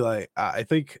then he like I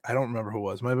think I don't remember who it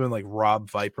was. Might have been like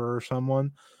Rob Viper or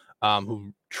someone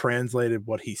who translated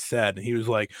what he said, and he was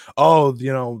like, oh,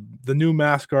 you know, the new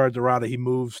Mascara Dorada, he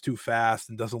moves too fast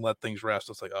and doesn't let things rest.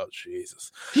 It's like, oh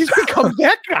Jesus, he's become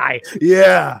that guy.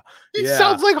 It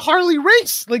sounds like Harley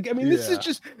Race. Like, I mean, this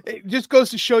is it just goes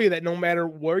to show you that no matter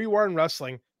where you are in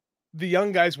wrestling, the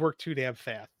young guys work too damn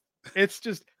fast. It's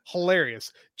just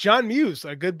hilarious. John Muse,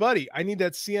 a good buddy. I need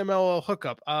that CMLL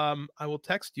hookup. I will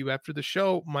text you after the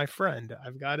show, my friend.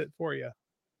 I've got it for you.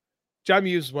 John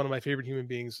Muse is one of my favorite human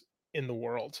beings in the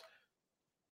world.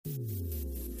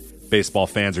 Baseball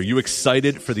fans, are you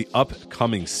excited for the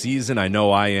upcoming season? I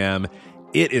know I am.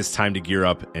 It is time to gear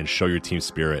up and show your team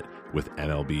spirit with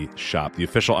MLB Shop, the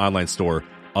official online store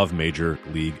of Major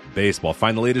League Baseball.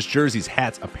 Find the latest jerseys,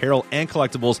 hats, apparel, and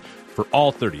collectibles for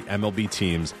all 30 MLB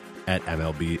teams at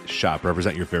MLB Shop.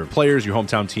 Represent your favorite players, your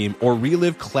hometown team, or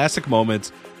relive classic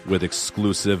moments with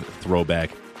exclusive throwback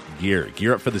gear.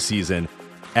 Gear up for the season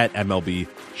at MLB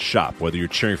Shop. Whether you're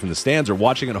cheering from the stands or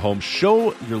watching at home,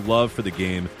 show your love for the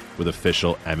game with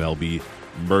official MLB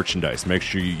merchandise. Make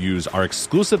sure you use our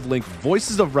exclusive link,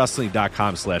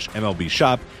 voicesofwrestling.com/MLB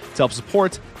Shop, to help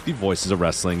support the Voices of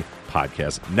Wrestling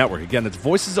Podcast Network. Again, that's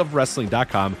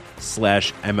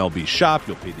voicesofwrestling.com/MLB Shop.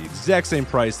 You'll pay the exact same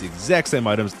price, the exact same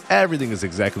items. Everything is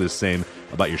exactly the same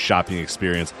about your shopping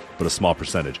experience, but a small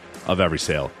percentage of every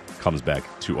sale comes back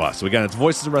to us. So again, it's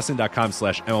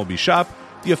voicesofwrestling.com/MLB Shop,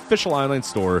 the official online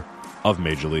store of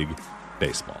Major League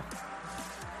Baseball.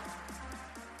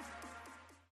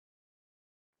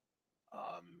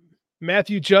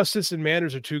 Matthew Justice and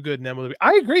Manders are too good in MLB.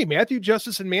 I agree. Matthew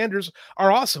Justice and Manders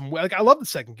are awesome. Like, I love the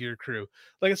Second Gear crew.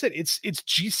 Like I said, it's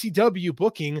GCW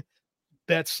booking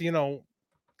that's, you know,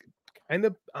 kind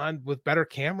of on with better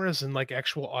cameras and like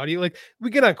actual audio. Like,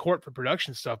 we get on court for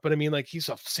production stuff, but I mean, like, he's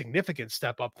a significant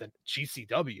step up than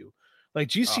GCW. Like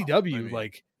GCW,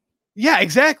 like, yeah,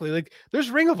 exactly. Like,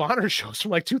 there's Ring of Honor shows from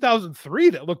like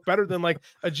 2003 that look better than like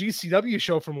a GCW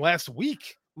show from last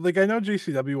week. Like, I know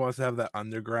GCW wants to have that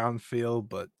underground feel,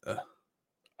 but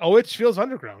it feels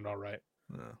underground, all right.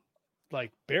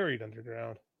 Like buried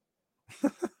underground.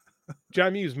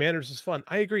 John Muse, Manners is fun.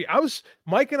 I agree.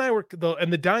 Mike and I were in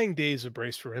the dying days of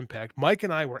Brace for Impact. Mike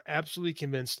and I were absolutely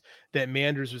convinced that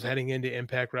Manners was heading into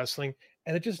Impact Wrestling,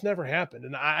 and it just never happened.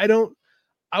 And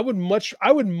I would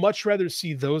much rather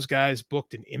see those guys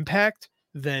booked in Impact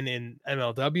than in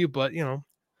MLW, but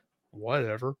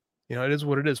whatever. It is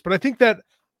what it is. But I think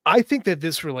that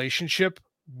this relationship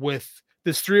with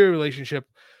this three-way relationship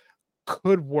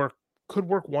could work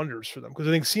wonders for them, because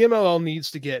I think CMLL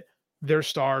needs to get their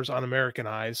stars on American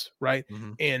eyes, right?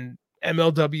 Mhm. And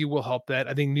MLW will help that.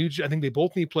 I think they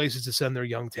both need places to send their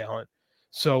young talent.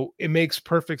 So it makes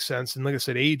perfect sense. And like I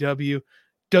said, AEW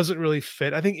doesn't really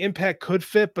fit. I think Impact could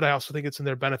fit, but I also think it's in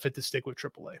their benefit to stick with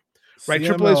AAA. Right?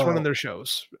 AAA is running their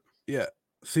shows. Yeah.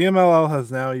 CMLL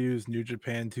has now used New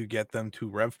Japan to get them to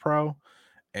Rev Pro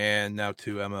and now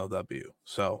to MLW.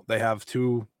 So they have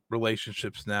two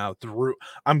relationships now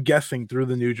I'm guessing through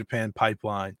the New Japan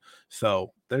pipeline.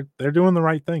 So they're doing the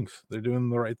right things. They're doing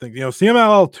the right thing.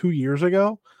 CMLL 2 years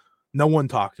ago, no one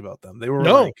talked about them. They were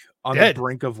on dead. the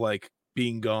brink of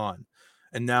being gone.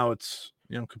 And now it's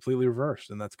completely reversed,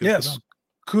 and that's good for them.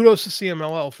 Kudos to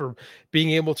CMLL for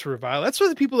being able to revive. That's what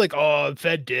the people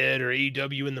Fed did, or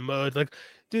AEW in the mud.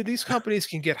 Dude, these companies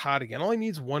can get hot again. All he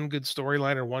needs one good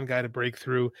storyline or one guy to break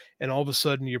through, and all of a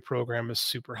sudden your program is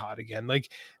super hot again.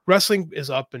 Wrestling is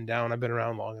up and down. I've been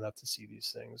around long enough to see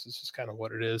these things. It's just kind of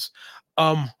what it is.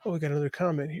 We got another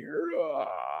comment here.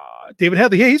 David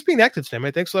Hadley. Yeah, he's being active today,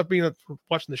 man. Thanks a lot for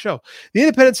watching the show. The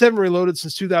independents haven't reloaded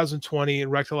since 2020 and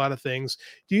wrecked a lot of things.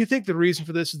 Do you think the reason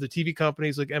for this is the TV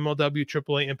companies like MLW,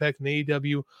 AAA, Impact, and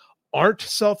AEW aren't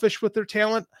selfish with their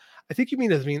talent? I think you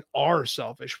mean are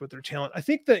selfish with their talent. I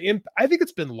think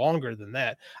it's been longer than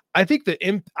that. I think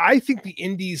the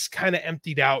indies kind of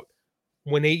emptied out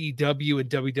when AEW and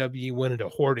WWE went into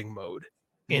hoarding mode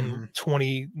in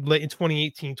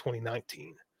 2018,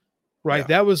 2019. Right.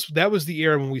 Yeah. That was the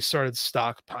era when we started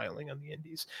stockpiling on the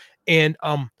indies. And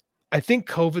I think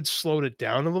COVID slowed it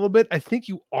down a little bit. I think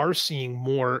you are seeing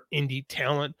more indie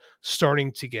talent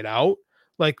starting to get out.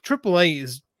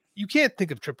 AAA you can't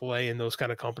think of AAA and those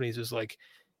kind of companies as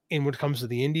in when it comes to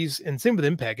the indies. And same with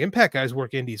Impact. Impact guys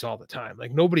work indies all the time.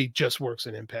 Nobody just works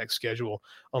an Impact schedule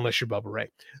unless you're Bubba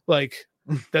Ray.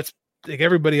 That's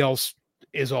everybody else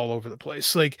is all over the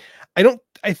place.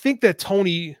 I think that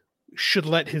Tony should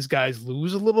let his guys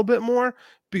lose a little bit more,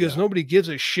 because nobody gives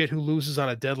a shit who loses on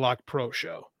a Deadlock Pro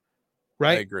show.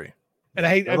 Right. I agree. And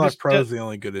Deadlock Pro is the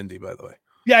only good indie, by the way.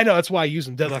 Yeah, I know. That's why I use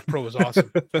them. Deadlock Pro is awesome.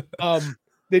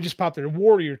 They just popped in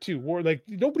Warrior too.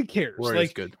 Nobody cares.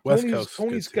 Warrior's good. West Coast.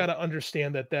 Tony's got to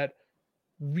understand that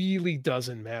really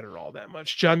doesn't matter all that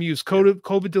much. John Muse,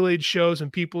 COVID delayed shows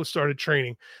and people started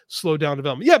training, slowed down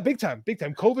development. Yeah, big time.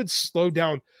 COVID slowed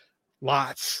down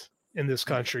lots in this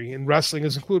country, and wrestling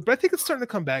is included, but I think it's starting to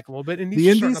come back a little bit. And the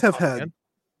indies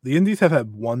have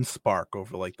had one spark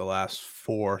over the last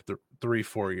 4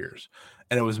 years,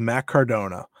 and it was Matt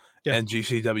Cardona, and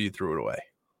GCW threw it away.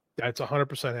 That's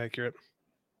 100% accurate.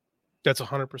 That's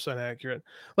 100% accurate.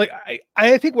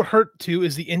 I think what hurt too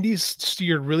is the indies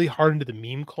steered really hard into the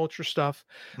meme culture stuff.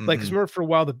 Because remember, for a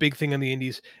while, the big thing on the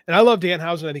indies, and I love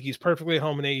Danhausen. I think he's perfectly at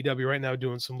home in AEW right now,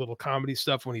 doing some little comedy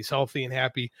stuff when he's healthy and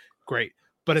happy. Great.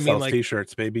 But sells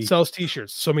t-shirts, baby. Sells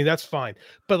t-shirts. So that's fine.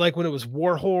 But when it was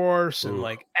Warhorse and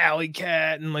Alley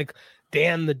Cat and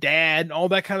Dan the Dad and all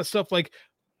that kind of stuff,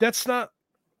 that's not.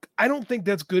 I don't think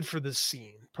that's good for the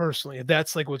scene personally. If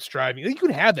that's what's driving, you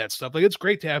can have that stuff. It's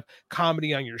great to have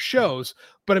comedy on your shows,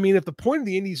 but if the point of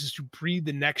the indies is to breed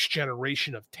the next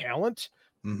generation of talent,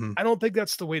 I don't think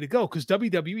that's the way to go, because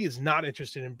WWE is not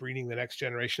interested in breeding the next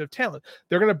generation of talent.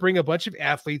 They're going to bring a bunch of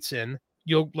athletes in.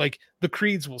 You'll the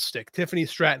Creeds will stick. Tiffany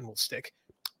Stratton will stick.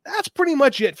 That's pretty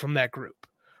much it from that group.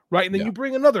 Right. And then you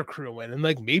bring another crew in and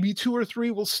maybe 2 or 3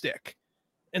 will stick.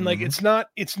 And it's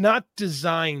not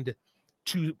designed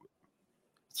to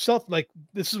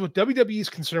this is what WWE is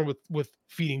concerned with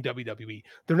feeding WWE.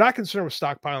 They're not concerned with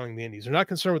stockpiling the indies. They're not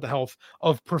concerned with the health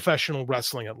of professional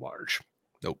wrestling at large.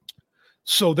 Nope.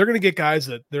 So they're going to get guys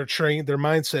that they're trained. Their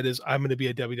mindset is, I'm going to be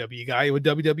a WWE guy. When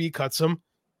WWE cuts them,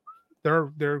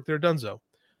 they're donezo.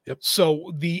 Yep.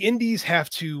 So the indies have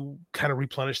to kind of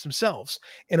replenish themselves.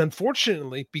 And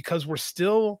unfortunately, because we're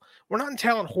not in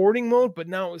talent hoarding mode, but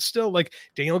now it's still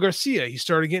Daniel Garcia, he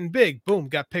started getting big, boom,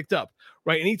 got picked up.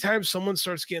 Right. Anytime someone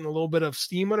starts getting a little bit of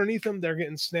steam underneath them, they're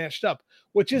getting snatched up,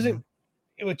 which isn't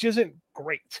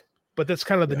great. But that's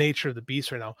kind of the nature of the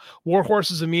beast right now.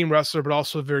 Warhorse is a mean wrestler, but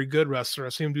also a very good wrestler. I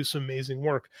see him do some amazing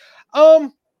work.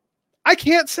 I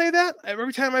can't say that.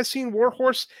 Every time I've seen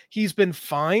Warhorse, he's been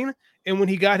fine. And when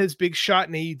he got his big shot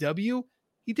in AEW,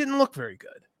 he didn't look very good.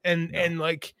 And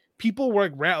people were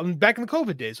like rallying back in the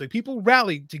COVID days. Like people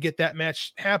rallied to get that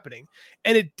match happening,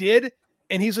 and it did.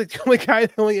 And he's like the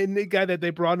only guy that they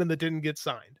brought in that didn't get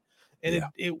signed, and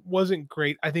it wasn't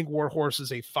great. I think Warhorse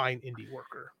is a fine indie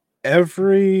worker.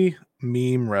 Every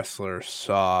meme wrestler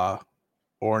saw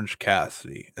Orange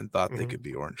Cassidy and thought they could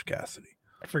be Orange Cassidy.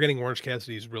 Forgetting Orange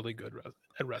Cassidy is really good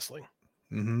at wrestling.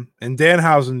 Mm-hmm. And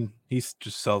Danhausen, he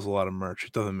just sells a lot of merch.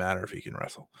 It doesn't matter if he can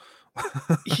wrestle.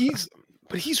 He's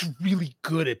really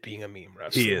good at being a meme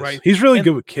wrestler. He is. Right? He's really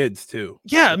good with kids too.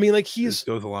 Yeah, I mean, like it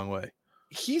goes a long way.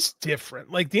 He's different.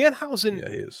 Like Danhausen. Yeah,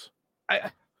 he is.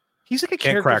 He's like a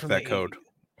Can't character crack from that the code.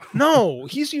 80s. No,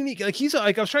 he's unique. Like I was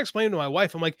trying to explain to my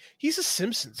wife. I'm like, he's a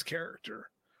Simpsons character,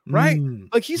 right?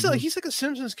 Like he's like a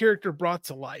Simpsons character brought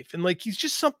to life, and like he's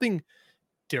just something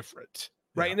different,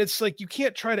 right? Yeah. And it's like you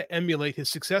can't try to emulate his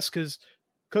success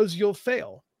because you'll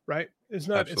fail, right? It's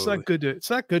not good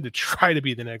to try to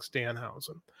be the next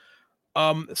Danhausen.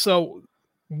 So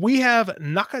we have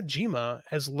Nakajima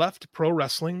has left Pro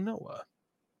Wrestling Noah.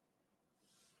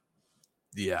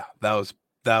 Yeah, that was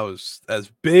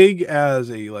as big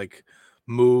as a like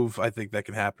move I think that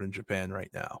can happen in Japan right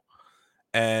now.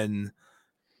 And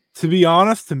to be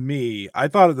honest, to me, I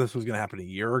thought that this was going to happen a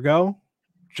year ago,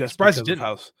 just because of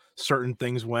how certain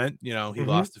things went. You know, he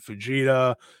lost to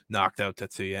Fujita, knocked out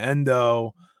Tetsuya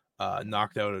Endo,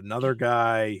 knocked out another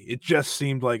guy. It just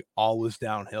seemed like all was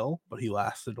downhill, but he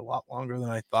lasted a lot longer than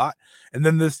I thought. And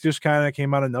then this just kind of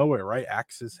came out of nowhere, right?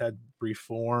 Axis had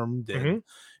reformed and it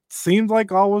seemed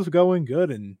like all was going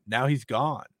good, and now he's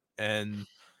gone. And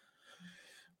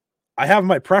I have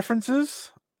my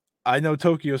preferences. I know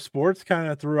Tokyo Sports kind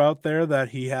of threw out there that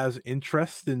he has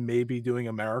interest in maybe doing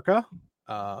America.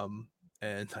 And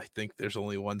I think there's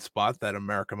only one spot that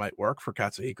America might work for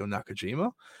Katsuhiko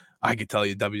Nakajima. I could tell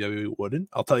you WWE wouldn't.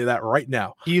 I'll tell you that right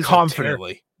now.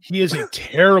 Confidently. He is a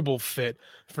terrible fit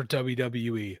for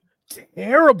WWE.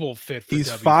 Terrible fit for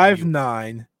He's WWE.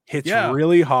 5'9", hits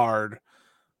really hard.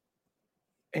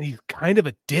 And he's kind of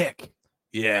a dick.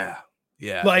 Yeah.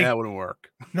 Yeah, like, that wouldn't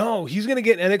work. No, he's going to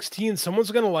get NXT and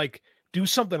someone's going to like do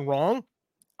something wrong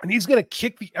and he's going to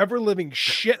kick the ever-living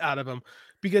shit out of him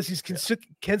because he's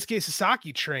Kensuke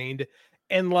Sasaki trained.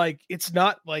 And like, it's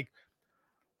not like,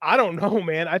 I don't know,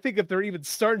 man. I think if they're even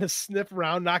starting to sniff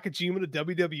around Nakajima to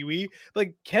WWE,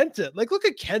 like Kenta, like look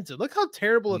at Kenta. Look how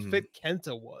terrible a fit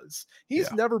Kenta was.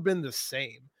 He's never been the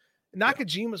same.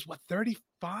 Nakajima's what,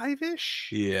 35-ish?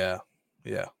 Yeah.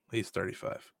 Yeah. He's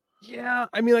 35. Yeah,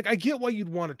 I mean, like I get why you'd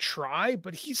want to try,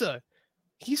 but he's a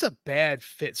bad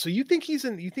fit. So you think he's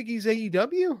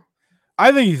AEW?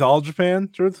 I think he's All Japan,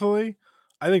 truthfully.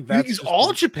 I think he's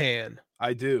All Japan.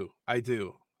 I do. I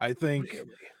think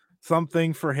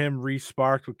something for him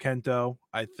resparked with Kento.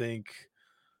 I think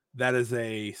that is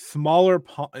a smaller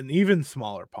pond, an even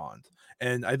smaller pond.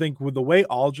 And I think with the way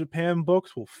All Japan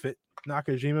books will fit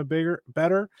Nakajima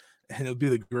better. And it'll be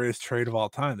the greatest trade of all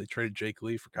time. They traded Jake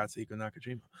Lee for Katsuhiko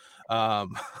Nakajima,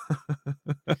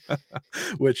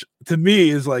 which to me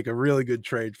is like a really good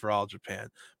trade for All Japan.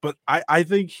 But I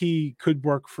think he could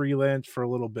work freelance for a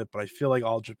little bit, but I feel like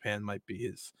All Japan might be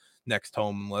his next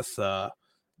home unless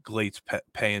Glade's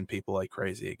paying people like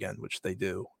crazy again, which they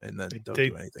do, and then don't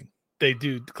do anything. They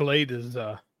do. Glade is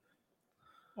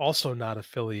also not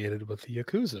affiliated with the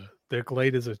Yakuza. Their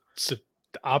Glade is a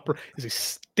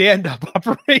stand-up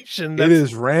operation. It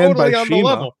is ran by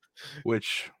Shima,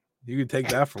 which you can take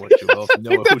that for what you will. If you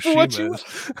know who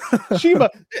Shima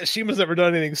is. Shima's never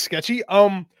done anything sketchy.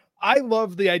 I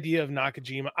love the idea of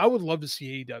Nakajima. I would love to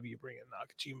see AEW bring in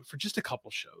Nakajima for just a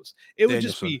couple shows. It would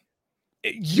just be,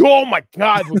 oh my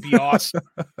god, would be awesome.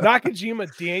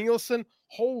 Nakajima Danielson,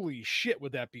 holy shit,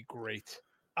 would that be great?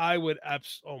 I would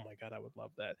oh my god, I would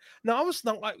love that. Now I was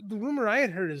not like the rumor I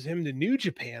had heard is him to New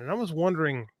Japan, and I was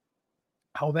wondering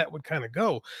how that would kind of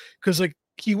go because like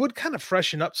he would kind of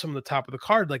freshen up some of the top of the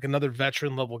card, like another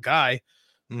veteran level guy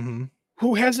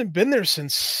who hasn't been there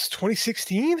since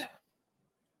 2016.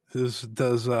 Does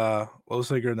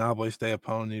Los Ingobernables de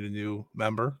Japón need a new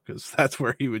member? Because that's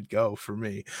where he would go for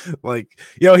me. Like,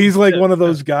 he's like one of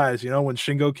those guys. When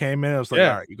Shingo came in, I was like,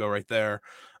 all right, you go right there.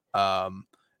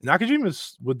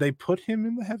 Nakajima's, would they put him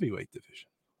in the heavyweight division?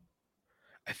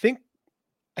 I think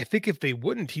if they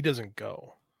wouldn't, he doesn't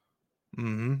go.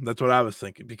 That's what I was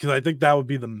thinking, because I think that would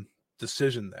be the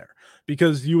decision there.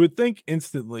 Because you would think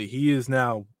instantly he is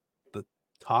now the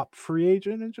top free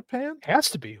agent in Japan. Has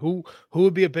to be. Who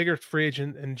would be a bigger free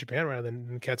agent in Japan rather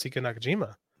than Katsuhiko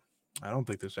Nakajima? I don't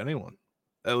think there's anyone.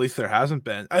 At least there hasn't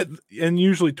been. And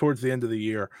usually towards the end of the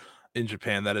year in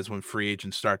Japan, that is when free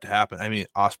agents start to happen. I mean,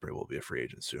 Ospreay will be a free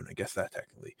agent soon. I guess that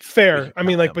technically fair. I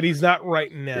mean, like, but he's not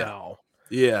right now.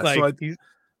 Yeah. Like, so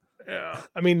Yeah.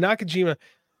 I mean, Nakajima,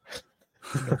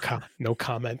 no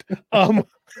comment. No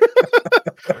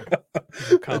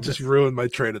That comment. just ruined my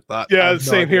train of thought. I Yeah, have no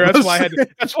same idea here. what That's I why was saying.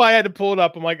 that's why I had to pull it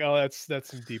up. I'm like, oh, that's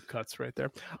some deep cuts right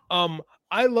there.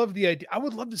 I love the idea. I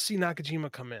would love to see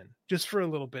Nakajima come in just for a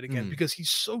little bit again because he's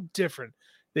so different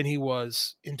than he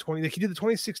was in 20. Like he did the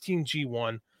 2016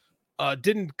 G1.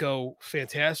 Didn't go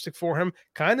fantastic for him.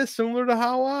 Kind of similar to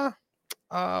how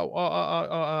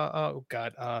oh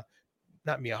god,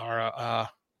 not Miyahara.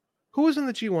 Who was in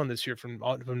the G1 this year from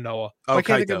Noah? Oh, Why can't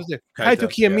I think of Kaito. his name? Kaito, Kaito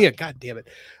Kiyomiya. yeah. God damn it.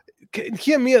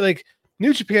 Kiyomiya, like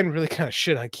New Japan really kind of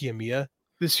shit on Kiyomiya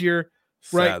this year,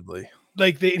 right? Sadly.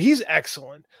 Like he's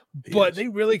excellent, He but is. they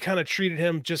really kind of treated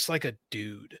him just like a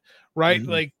dude, right? Mhm.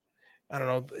 Like, I don't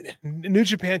know. New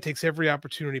Japan takes every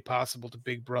opportunity possible to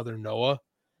big brother Noah,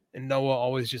 and Noah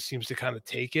always just seems to kind of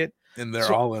take it. And they're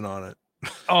So- all in on it.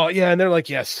 Oh yeah, and they're like,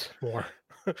 yes, more.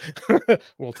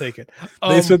 We'll take it.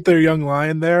 They sent their young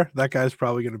lion there. That guy's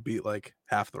probably going to beat like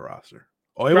half the roster.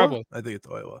 Oiwa? Probably. I think it's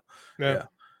Oiwa. Yeah.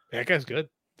 That guy's good.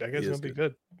 That guy's He gonna is be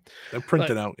good. good. They're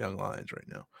printing out young lions right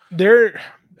now.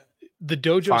 The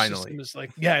dojo Finally. system is like,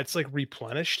 yeah, it's like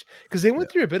replenished because they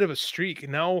went through a bit of a streak,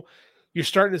 and now you're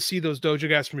starting to see those dojo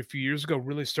guys from a few years ago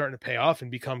really starting to pay off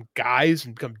and become guys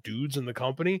and become dudes in the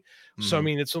company. So I Mhm.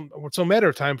 mean, it's a matter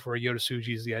of time for Yota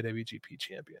Tsuji is the IWGP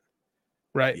champion,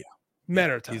 right? Yeah.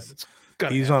 Matter of time. He's- It's I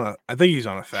think he's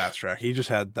on a fast track. He just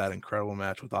had that incredible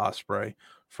match with Osprey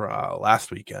for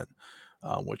last weekend,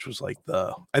 which was like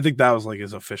I think that was like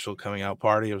his official coming out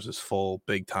party. It was his full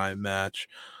big time match.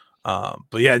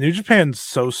 But yeah, New Japan's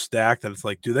so stacked that it's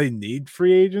like, do they need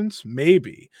free agents?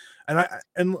 Maybe.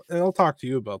 And I'll talk to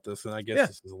you about this, and I guess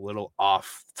this is a little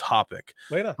off topic.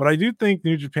 later. But I do think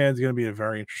New Japan's going to be in a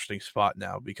very interesting spot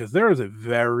now because there is a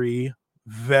very,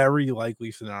 very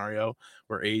likely scenario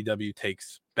where AEW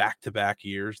takes back-to-back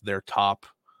years their top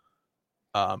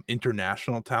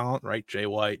international talent, right? Jay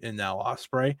White and now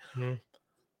Osprey. Mhm.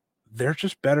 They're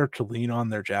just better to lean on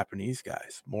their Japanese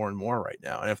guys more and more right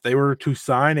now. And if they were to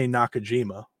sign a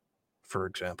Nakajima, for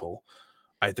example,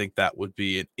 I think that would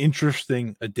be an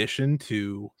interesting addition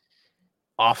to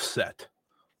offset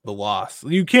the loss.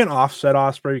 You can't offset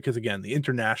Osprey because, again, the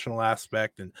international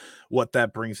aspect and what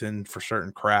that brings in for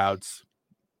certain crowds.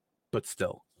 But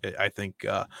still, I think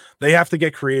they have to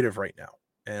get creative right now.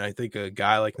 And I think a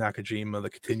guy like Nakajima, the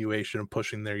continuation of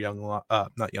pushing their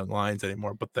not young lions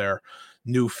anymore, but their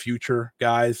new future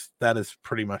guys, that is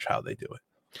pretty much how they do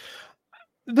it.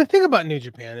 The thing about New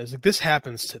Japan is like this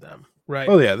happens to them, right?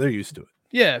 Oh yeah, they're used to it.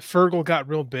 Yeah, Fergal got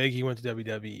real big. He went to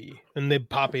WWE, and they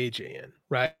pop AJ in,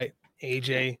 right?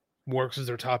 AJ works as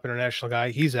their top international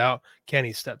guy. He's out.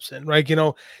 Kenny steps in, right?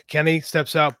 Kenny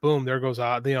steps out. Boom, there goes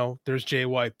there's Jay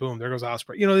White. Boom, there goes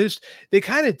Osprey. They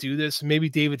kind of do this. Maybe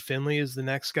David Finlay is the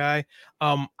next guy.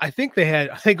 I think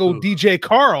DJ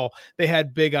Carl, they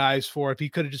had big eyes for if he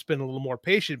could have just been a little more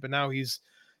patient, but now he's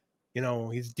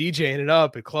DJing it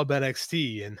up at Club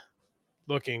NXT and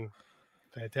looking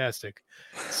fantastic.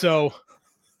 So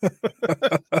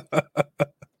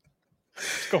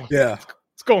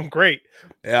it's going great.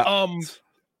 Yeah.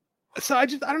 So I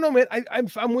don't know, man.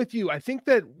 I'm with you. I think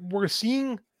that we're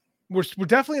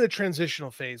definitely in a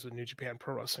transitional phase with New Japan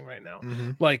Pro Wrestling right now.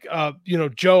 Mhm. Like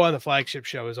Joe on the flagship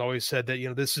show has always said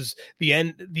that this is the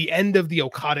end of the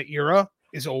Okada era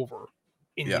is over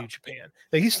in New Japan.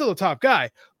 Like he's still a top guy,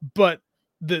 but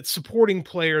the supporting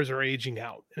players are aging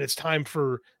out, and it's time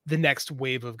for the next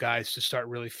wave of guys to start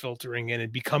really filtering in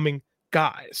and becoming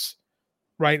guys,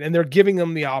 right? And they're giving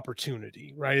them the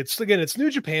opportunity, right? It's New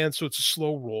Japan, so it's a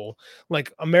slow roll.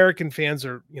 Like American fans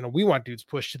are, we want dudes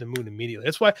pushed to the moon immediately.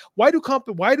 That's why do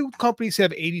companies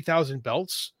have 80,000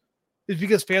 belts? It's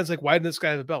because fans like, why didn't this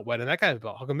guy have a belt? Why didn't that guy have a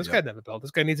belt? How come this guy didn't have a belt? This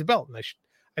guy needs a belt. And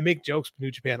I make jokes, but New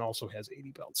Japan also has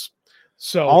 80 belts.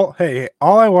 So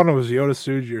all I wanted was Yota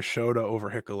Tsuji or Shota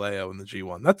over Hikuleo in the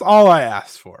G1. That's all I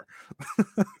asked for.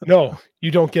 No,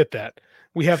 you don't get that.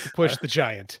 We have to push the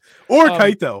giant. Or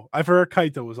Kaito. I've heard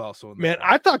Kaito was also in man.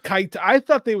 that. I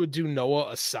thought they would do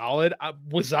Noah a solid.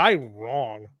 Was I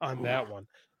wrong on that one?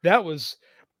 That was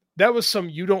some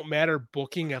you don't matter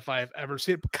booking if I've ever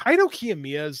seen it. Kaito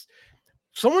Kiyomiya's.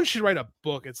 Someone should write a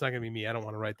book. It's not gonna be me. I don't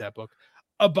want to write that book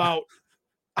about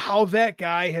how that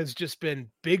guy has just been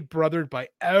big brothered by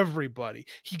everybody.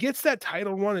 He gets that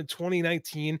title run in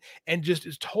 2019 and just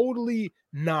is totally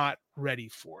not ready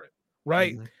for it,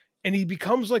 right? Mm-hmm. And he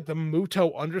becomes like the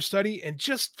Muto understudy and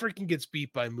just freaking gets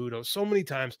beat by Muto so many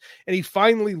times. And he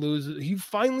finally loses. He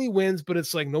finally wins, but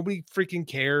it's like nobody freaking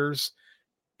cares.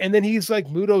 And then he's like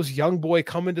Muto's young boy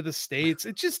coming to the States.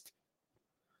 It just,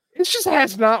 It just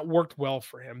has not worked well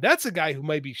for him. That's a guy who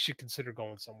maybe should consider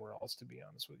going somewhere else, to be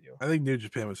honest with you. I think New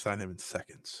Japan would sign him in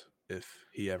seconds if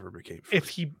he ever became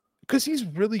free. Because he's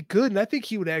really good, and I think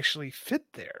he would actually fit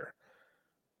there.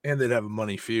 And they'd have a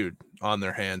money feud on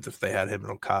their hands if they had him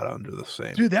and Okada under the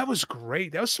same. Dude, that was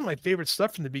great. That was some of my favorite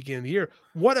stuff from the beginning of the year.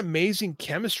 What amazing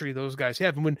chemistry those guys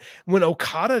have. And when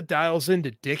Okada dials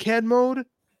into dickhead mode,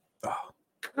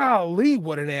 golly,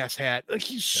 what an ass hat. Like,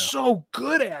 he's so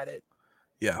good at it.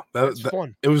 Yeah, that's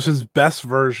fun. It was his best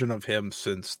version of him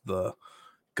since the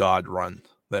God run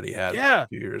that he had a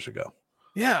few years ago.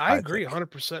 Yeah, I agree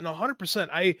 100%. No, 100%.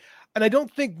 I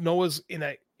don't think Noah's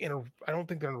I don't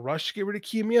think they're in a rush to get rid of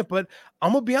Kiyomiya, but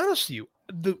I'm gonna be honest with you.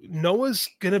 Noah's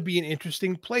gonna be an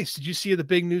interesting place. Did you see the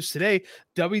big news today?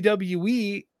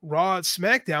 WWE Raw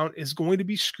SmackDown is going to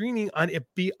be screening on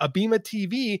Abima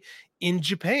TV in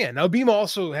Japan. Now, Abima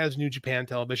also has New Japan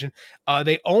Television.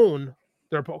 They own,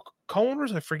 they're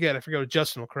co-owners. I forget.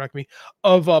 Justin will correct me,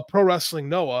 of Pro Wrestling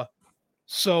Noah.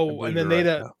 So, and then they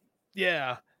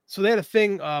so they had a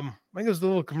thing. I think it was the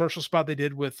little commercial spot they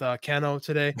did with Kano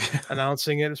today,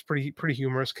 announcing it. It was pretty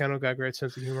humorous. Kano got a great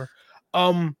sense of humor.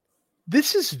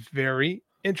 This is very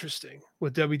interesting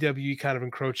with WWE kind of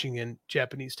encroaching in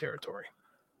Japanese territory.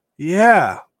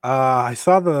 Yeah, I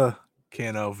saw the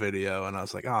Kano video and I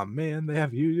was like, oh man, they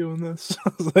have you doing this.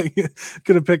 I was like,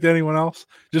 could have picked anyone else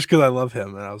just because I love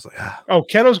him. And I was like, oh,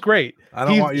 Kano's great. I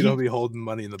don't want you to be holding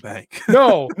money in the bank.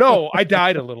 no, I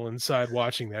died a little inside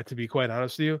watching that, to be quite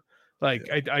honest with you. Like,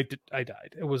 I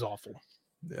died. It was awful.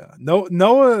 Yeah.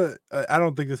 Noah, I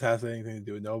don't think this has anything to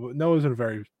do with Noah, but Noah's in a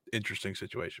very interesting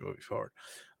situation moving forward.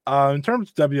 In terms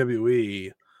of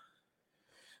WWE,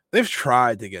 they've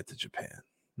tried to get to Japan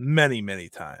many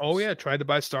times. Oh yeah, tried to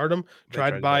buy Stardom,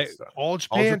 tried to buy All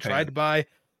Japan, tried to buy,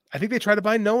 I think they tried to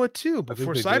buy Noah too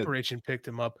before Cyber picked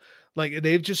him up. Like,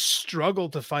 they've just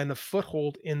struggled to find a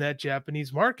foothold in that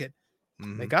Japanese market.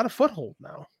 They got a foothold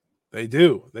now. They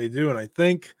do, and I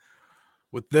think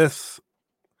with this,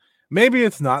 maybe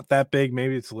it's not that big.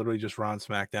 Maybe it's literally just Raw and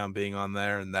SmackDown being on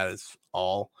there, and that is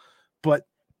all. But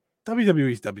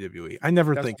WWE is WWE. I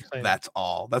never think that's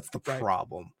all. That's the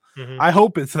problem. I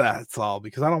hope that's all,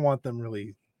 because I don't want them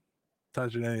really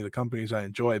touching any of the companies I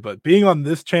enjoy. But being on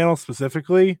this channel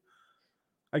specifically,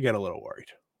 I get a little worried.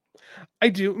 I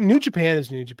do. New Japan is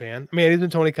New Japan. I mean, isn't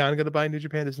Tony Khan going to buy New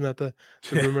Japan? Isn't that the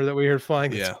rumor that we heard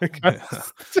flying? Yeah.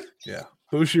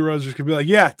 Bushiroad's just going to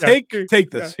be like, take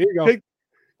this. Here you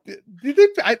go.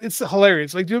 It's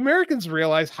hilarious. Like, do Americans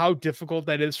realize how difficult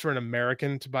that is for an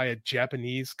American to buy a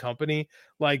Japanese company?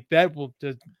 Like, that will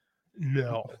just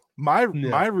no. My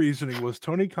reasoning was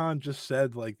Tony Khan just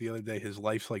said, like, the other day, his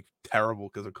life's like terrible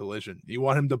because of Collision. You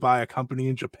want him to buy a company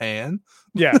in Japan?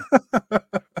 Yeah.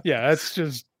 That's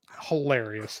just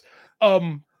hilarious.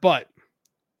 But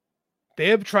they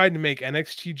have tried to make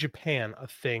NXT Japan a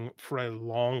thing for a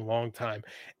long time,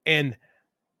 and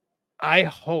I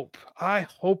hope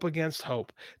against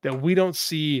hope that we don't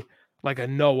see like a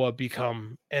Noah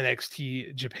become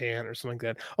NXT Japan or something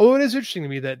like that. Although it is interesting to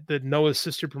me that Noah's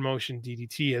sister promotion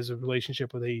DDT has a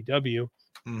relationship with AEW,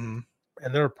 and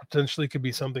there potentially could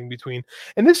be something between.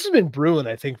 And this has been brewing,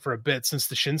 I think, for a bit since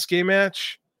the Shinsuke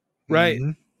match, right?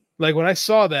 Like, when I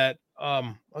saw that,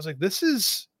 I was like, this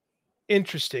is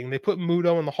interesting. They put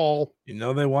Muto in the hall.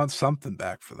 They want something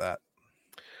back for that.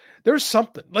 There's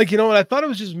something, like, and I thought it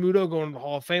was just Muto going to the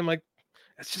Hall of Fame. Like,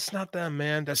 that's just not them,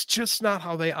 man. That's just not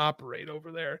how they operate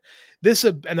over there. The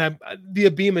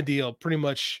Abima deal pretty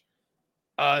much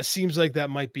seems like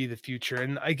that might be the future.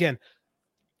 And again,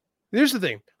 here's the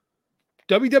thing: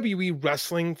 WWE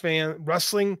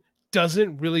wrestling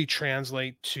doesn't really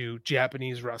translate to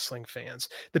Japanese wrestling fans.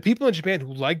 The people in Japan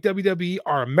who like WWE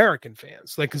are American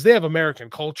fans, like, because they have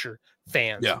American culture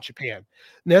fans in Japan.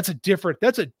 And that's a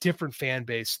different fan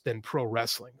base than pro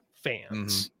wrestling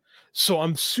fans. So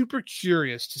I'm super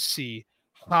curious to see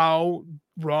how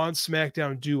Raw and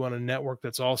SmackDown do on a network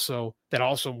that also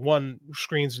one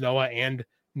screens Noah and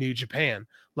New Japan.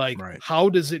 Like, how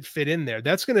does it fit in there?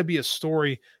 That's going to be a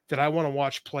story that I want to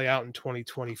watch play out in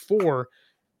 2024.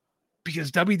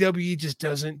 Because WWE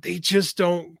just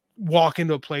don't walk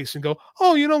into a place and go,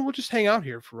 oh, we'll just hang out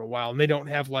here for a while. And they don't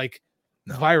have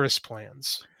virus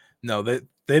plans. No,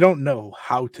 they don't know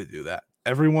how to do that.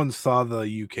 Everyone saw the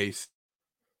UK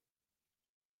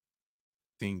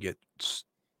scene get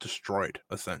destroyed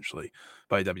essentially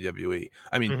by WWE.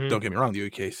 I mean, don't get me wrong, the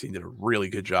UK scene did a really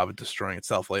good job at destroying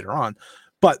itself later on.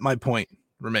 But my point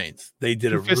remains, they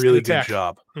did a really good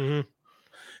job.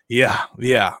 Yeah.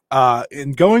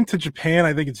 And going to Japan,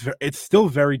 I think it's still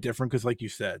very different because, like you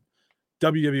said,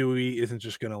 WWE isn't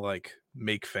just going to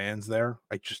make fans there.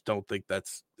 I just don't think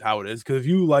that's how it is. Because if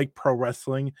you like pro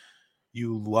wrestling,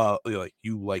 you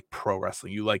like pro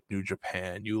wrestling. You like New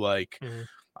Japan. You like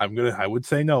I would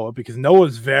say Noah, because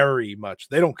Noah's very much,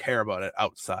 they don't care about it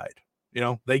outside.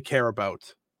 They care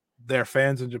about their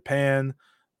fans in Japan.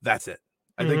 That's it.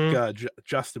 I think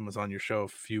Justin was on your show a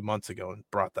few months ago and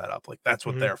brought that up. Like, that's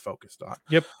what they're focused on.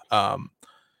 Yep.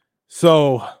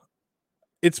 So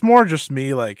it's more just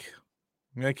me, like,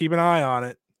 I'm going to keep an eye on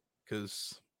it,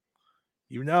 because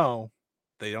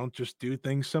they don't just do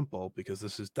things simple, because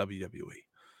this is WWE.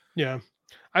 Yeah.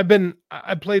 I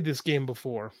played this game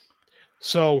before,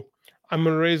 so I'm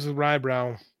going to raise the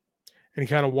eyebrow and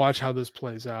kind of watch how this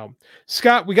plays out.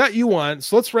 Scott, we got you on,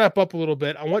 so let's wrap up a little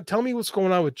bit. Tell me what's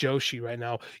going on with Joshi right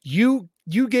now. You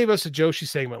gave us a Joshi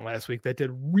segment last week that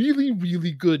did really,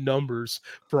 really good numbers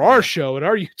for our show and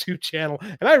our YouTube channel,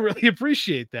 and I really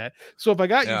appreciate that. So if I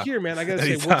got you here, man, I got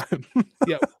to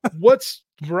say, what's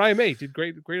Mariah May did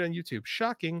great on YouTube.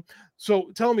 Shocking.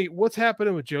 So tell me what's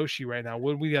happening with Joshi right now.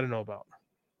 What do we got to know about?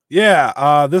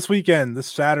 Yeah, this weekend, this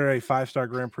Saturday, 5-star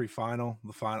Grand Prix final.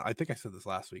 The final, I think I said this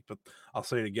last week, but I'll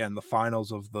say it again. The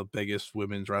finals of the biggest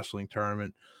women's wrestling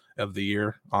tournament of the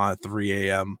year on 3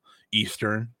 a.m.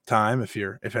 Eastern time. If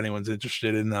anyone's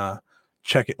interested in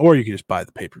check it, or you can just buy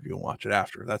the pay-per-view and watch it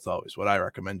after. That's always what I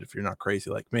recommend if you're not crazy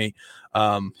like me. You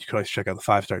can always check out the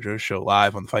 5-star Joe Show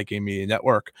live on the Fight Game Media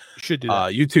Network. You should do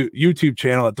that. YouTube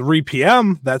channel at 3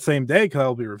 p.m. that same day, because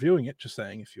I'll be reviewing it. Just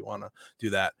saying, if you want to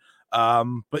do that.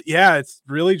 But yeah, it's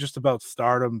really just about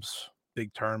Stardom's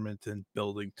big tournament and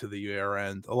building to the year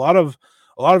end. A lot of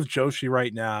Joshi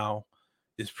right now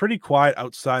is pretty quiet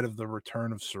outside of the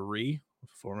return of Sarai,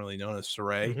 formerly known as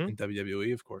Sarai in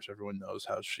WWE. Of course, everyone knows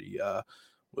how she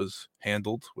was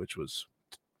handled, which was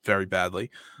very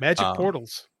badly. Magic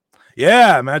portals.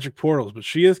 Yeah, magic portals. But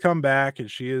she has come back,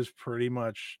 and she has pretty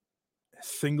much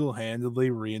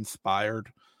single-handedly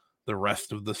re-inspired the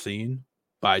rest of the scene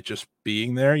by just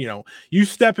being there. You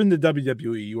step into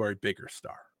WWE, you are a bigger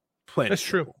star. That's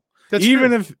true. Simple. That's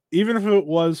even true. if it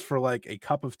was for like a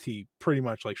cup of tea, pretty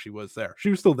much like she was there. She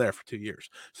was still there for 2 years.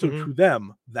 So to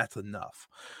them, that's enough.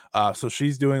 So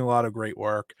she's doing a lot of great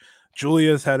work.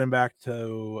 Julia's heading back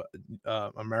to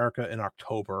America in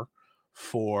October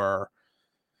for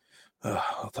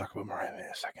I'll talk about Mariah in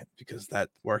a second, because that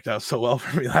worked out so well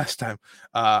for me last time.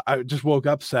 I just woke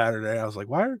up Saturday. I was like,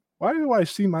 why do I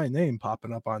see my name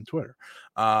popping up on Twitter?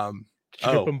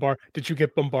 Did you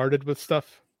get bombarded with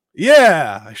stuff?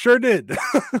 Yeah, I sure did.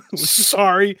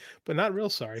 Sorry, but not real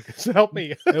sorry, because it helped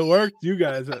me. It worked, you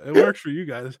guys. It worked for you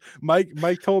guys.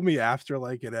 Mike told me after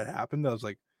like it had happened. I was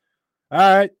like, all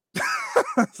right.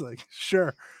 I was like,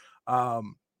 sure.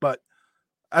 But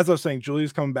as I was saying,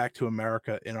 Julia's coming back to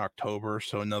America in October,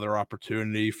 so another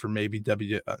opportunity for maybe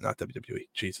not WWE.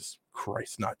 Jesus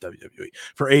Christ, not WWE.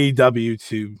 For AEW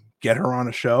to get her on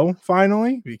a show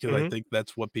finally, because I think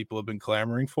that's what people have been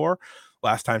clamoring for.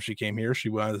 Last time she came here, she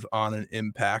was on an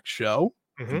Impact show.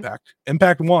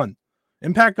 Impact won.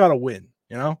 Impact got a win.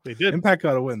 They did. Impact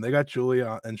got a win. They got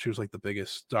Julia, and she was like the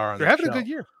biggest star on the show. They're having a good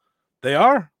year. They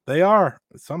are.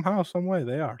 Somehow, some way,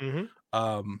 they are.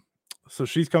 So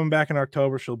she's coming back in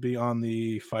October. She'll be on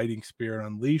the Fighting Spirit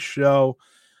Unleashed show.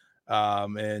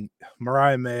 And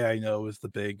Mariah May, I know, is the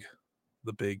big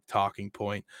talking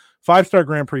point. 5-star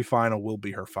Grand Prix final will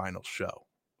be her final show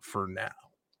for now.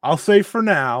 I'll say for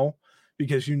now,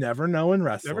 because you never know in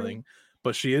wrestling,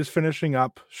 but she is finishing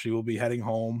up. She will be heading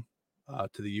home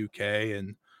to the UK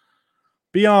and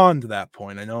beyond that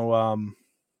point. I know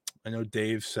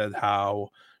Dave said how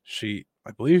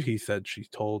I believe he said she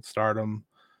told Stardom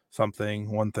something,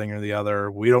 one thing or the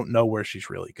other. We don't know where she's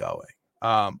really going.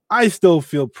 I still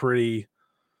feel pretty.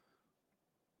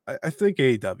 I think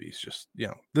AEW is just,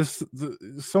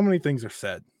 so many things are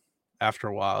said after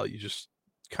a while. You just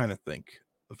kind of think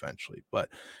eventually, but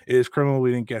it is criminal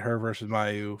we didn't get her versus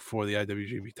Mayu for the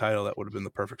IWGP title. That would have been the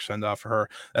perfect send off for her.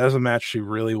 That is a match she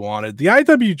really wanted. The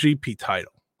IWGP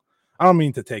title, I don't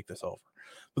mean to take this over,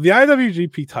 but the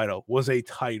IWGP title was a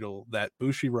title that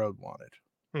Bushiroad wanted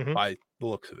by the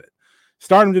looks of it.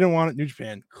 Stardom didn't want it. New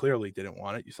Japan clearly didn't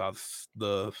want it. You saw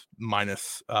the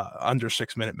minus under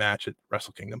 6 minute match at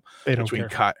Wrestle Kingdom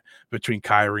between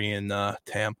Kyrie and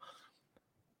Tam.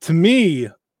 To me,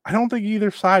 I don't think either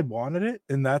side wanted it,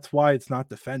 and that's why it's not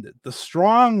defended. The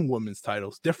strong women's title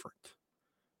is different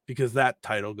because that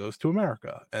title goes to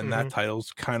America, and that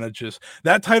title's kind of just,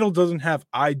 that title doesn't have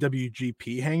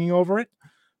IWGP hanging over it,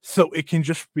 so it can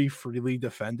just be freely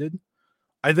defended.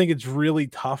 I think it's really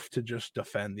tough to just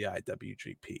defend the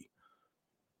IWGP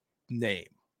name,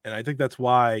 and I think that's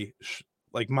why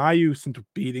Like Mayu, since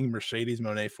beating Mercedes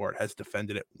Moné for it, has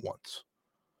defended it once.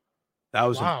 That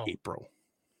was in April.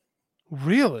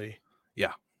 Really?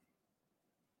 Yeah.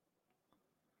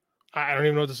 I don't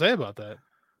even know what to say about that.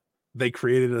 They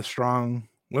created a strong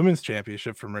women's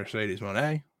championship for Mercedes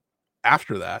Moné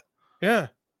after that. Yeah.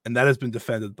 And that has been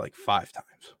defended like 5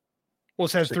 times. Well,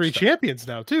 it has 3 champions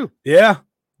now, too. Yeah.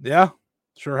 Yeah.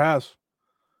 Sure has.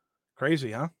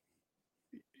 Crazy, huh?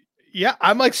 Yeah,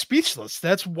 I'm like speechless.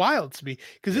 That's wild to me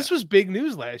because this was big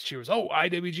news last year. It was,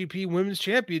 IWGP Women's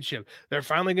Championship. They're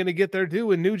finally going to get their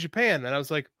due in New Japan. And I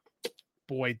was like,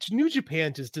 boy, New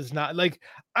Japan just does not like.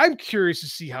 I'm curious to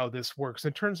see how this works.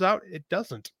 And it turns out it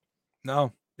doesn't.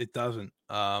 No, it doesn't.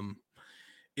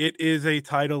 It is a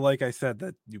title, like I said,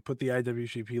 that you put the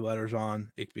IWGP letters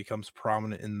on, it becomes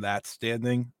prominent in that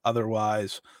standing.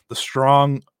 Otherwise, the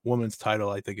strong women's title,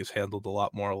 I think, is handled a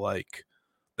lot more like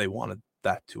they wanted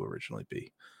that to originally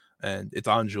be. And it's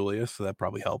on Julia, so that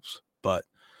probably helps. But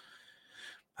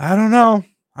I don't know.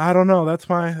 That's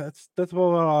about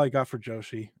all I got for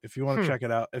Joshi. If you want to check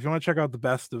it out, if you want to check out the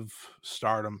best of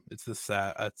Stardom, it's this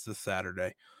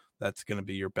Saturday. That's going to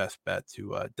be your best bet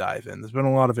to dive in. There's been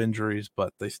a lot of injuries,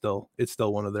 but it's still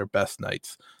one of their best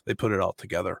nights. They put it all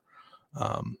together.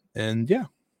 And yeah.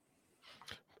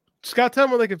 Scott, tell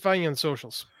them where they can find you on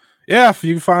socials. Yeah,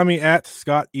 you can find me at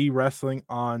Scott E Wrestling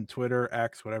on Twitter,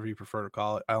 X, whatever you prefer to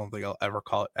call it. I don't think I'll ever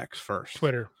call it X first.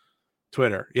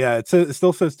 Twitter. Yeah, it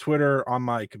still says Twitter on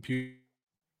my computer.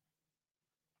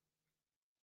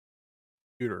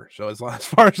 So as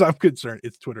far as I'm concerned,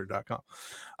 it's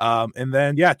twitter.com. And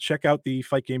then, check out the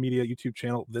Fight Game Media YouTube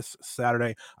channel this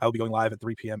Saturday. I will be going live at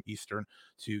 3 p.m. Eastern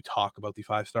to talk about the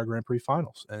 5-Star Grand Prix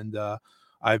finals. And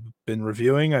I've been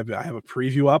reviewing. I have a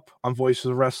preview up on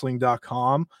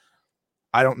voicesofwrestling.com.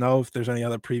 I don't know if there's any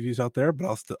other previews out there,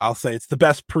 but I'll say it's the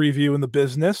best preview in the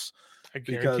business. I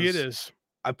guarantee it is.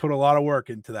 I put a lot of work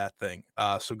into that thing.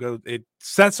 So it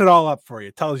sets it all up for you.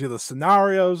 It tells you the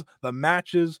scenarios, the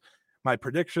matches, my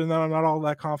prediction that I'm not all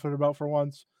that confident about for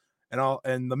once,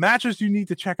 and the matches you need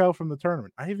to check out from the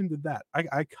tournament. I even did that.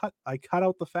 I cut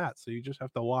out the fat, so you just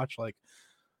have to watch like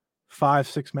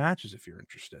 5-6 matches if you're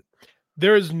interested.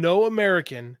 There is no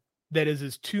American that is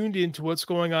as tuned into what's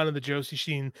going on in the Joshi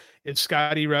scene. It's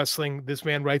Scotty Wrestling. This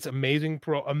man writes amazing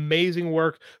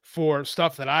work for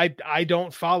stuff that I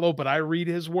don't follow, but I read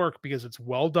his work because it's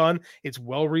well done. It's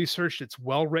well researched. It's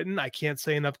well written. I can't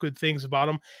say enough good things about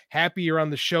him. Happy you're on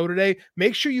the show today.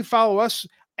 Make sure you follow us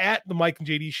at the Mike and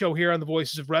JD Show here on the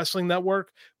Voices of Wrestling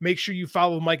Network. Make sure you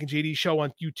follow the Mike and JD Show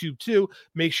on YouTube too.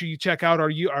 Make sure you check out our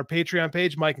Patreon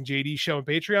page, Mike and JD Show on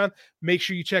Patreon. Make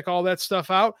sure you check all that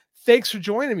stuff out. Thanks for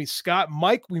joining me, Scott.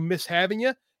 Mike, we miss having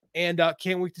you, and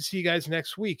can't wait to see you guys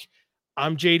next week.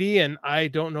 I'm JD, and I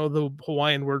don't know the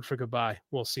Hawaiian word for goodbye.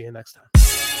 We'll see you next time.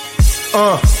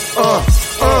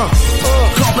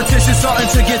 Competition starting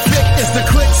to get thick, it's the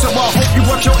click, so I hope you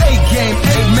watch your A-game.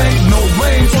 Amen, no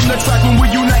rain from the track when we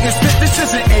unite and spit. This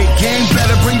is an A-game,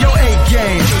 better bring your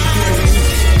A-game.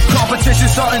 Competition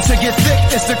starting to get thick,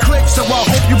 it's the click, so I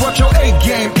hope you watch your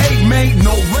A-game. Amen,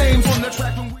 no rain from the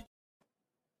track when we...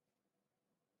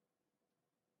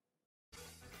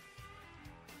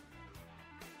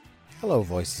 Hello,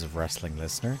 Voices of Wrestling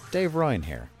listener. Dave Ryan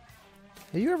here.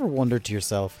 Have you ever wondered to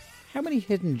yourself how many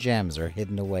hidden gems are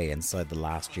hidden away inside the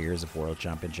last years of World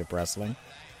Championship Wrestling?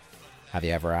 Have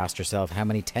you ever asked yourself how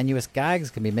many tenuous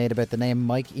gags can be made about the name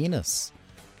Mike Enos?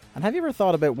 And have you ever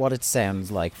thought about what it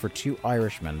sounds like for 2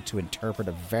 Irishmen to interpret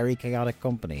a very chaotic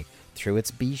company through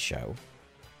its B show?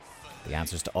 The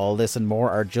answers to all this and more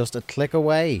are just a click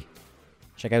away.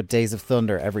 Check out Days of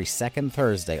Thunder every second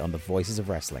Thursday on the Voices of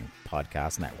Wrestling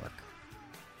podcast network.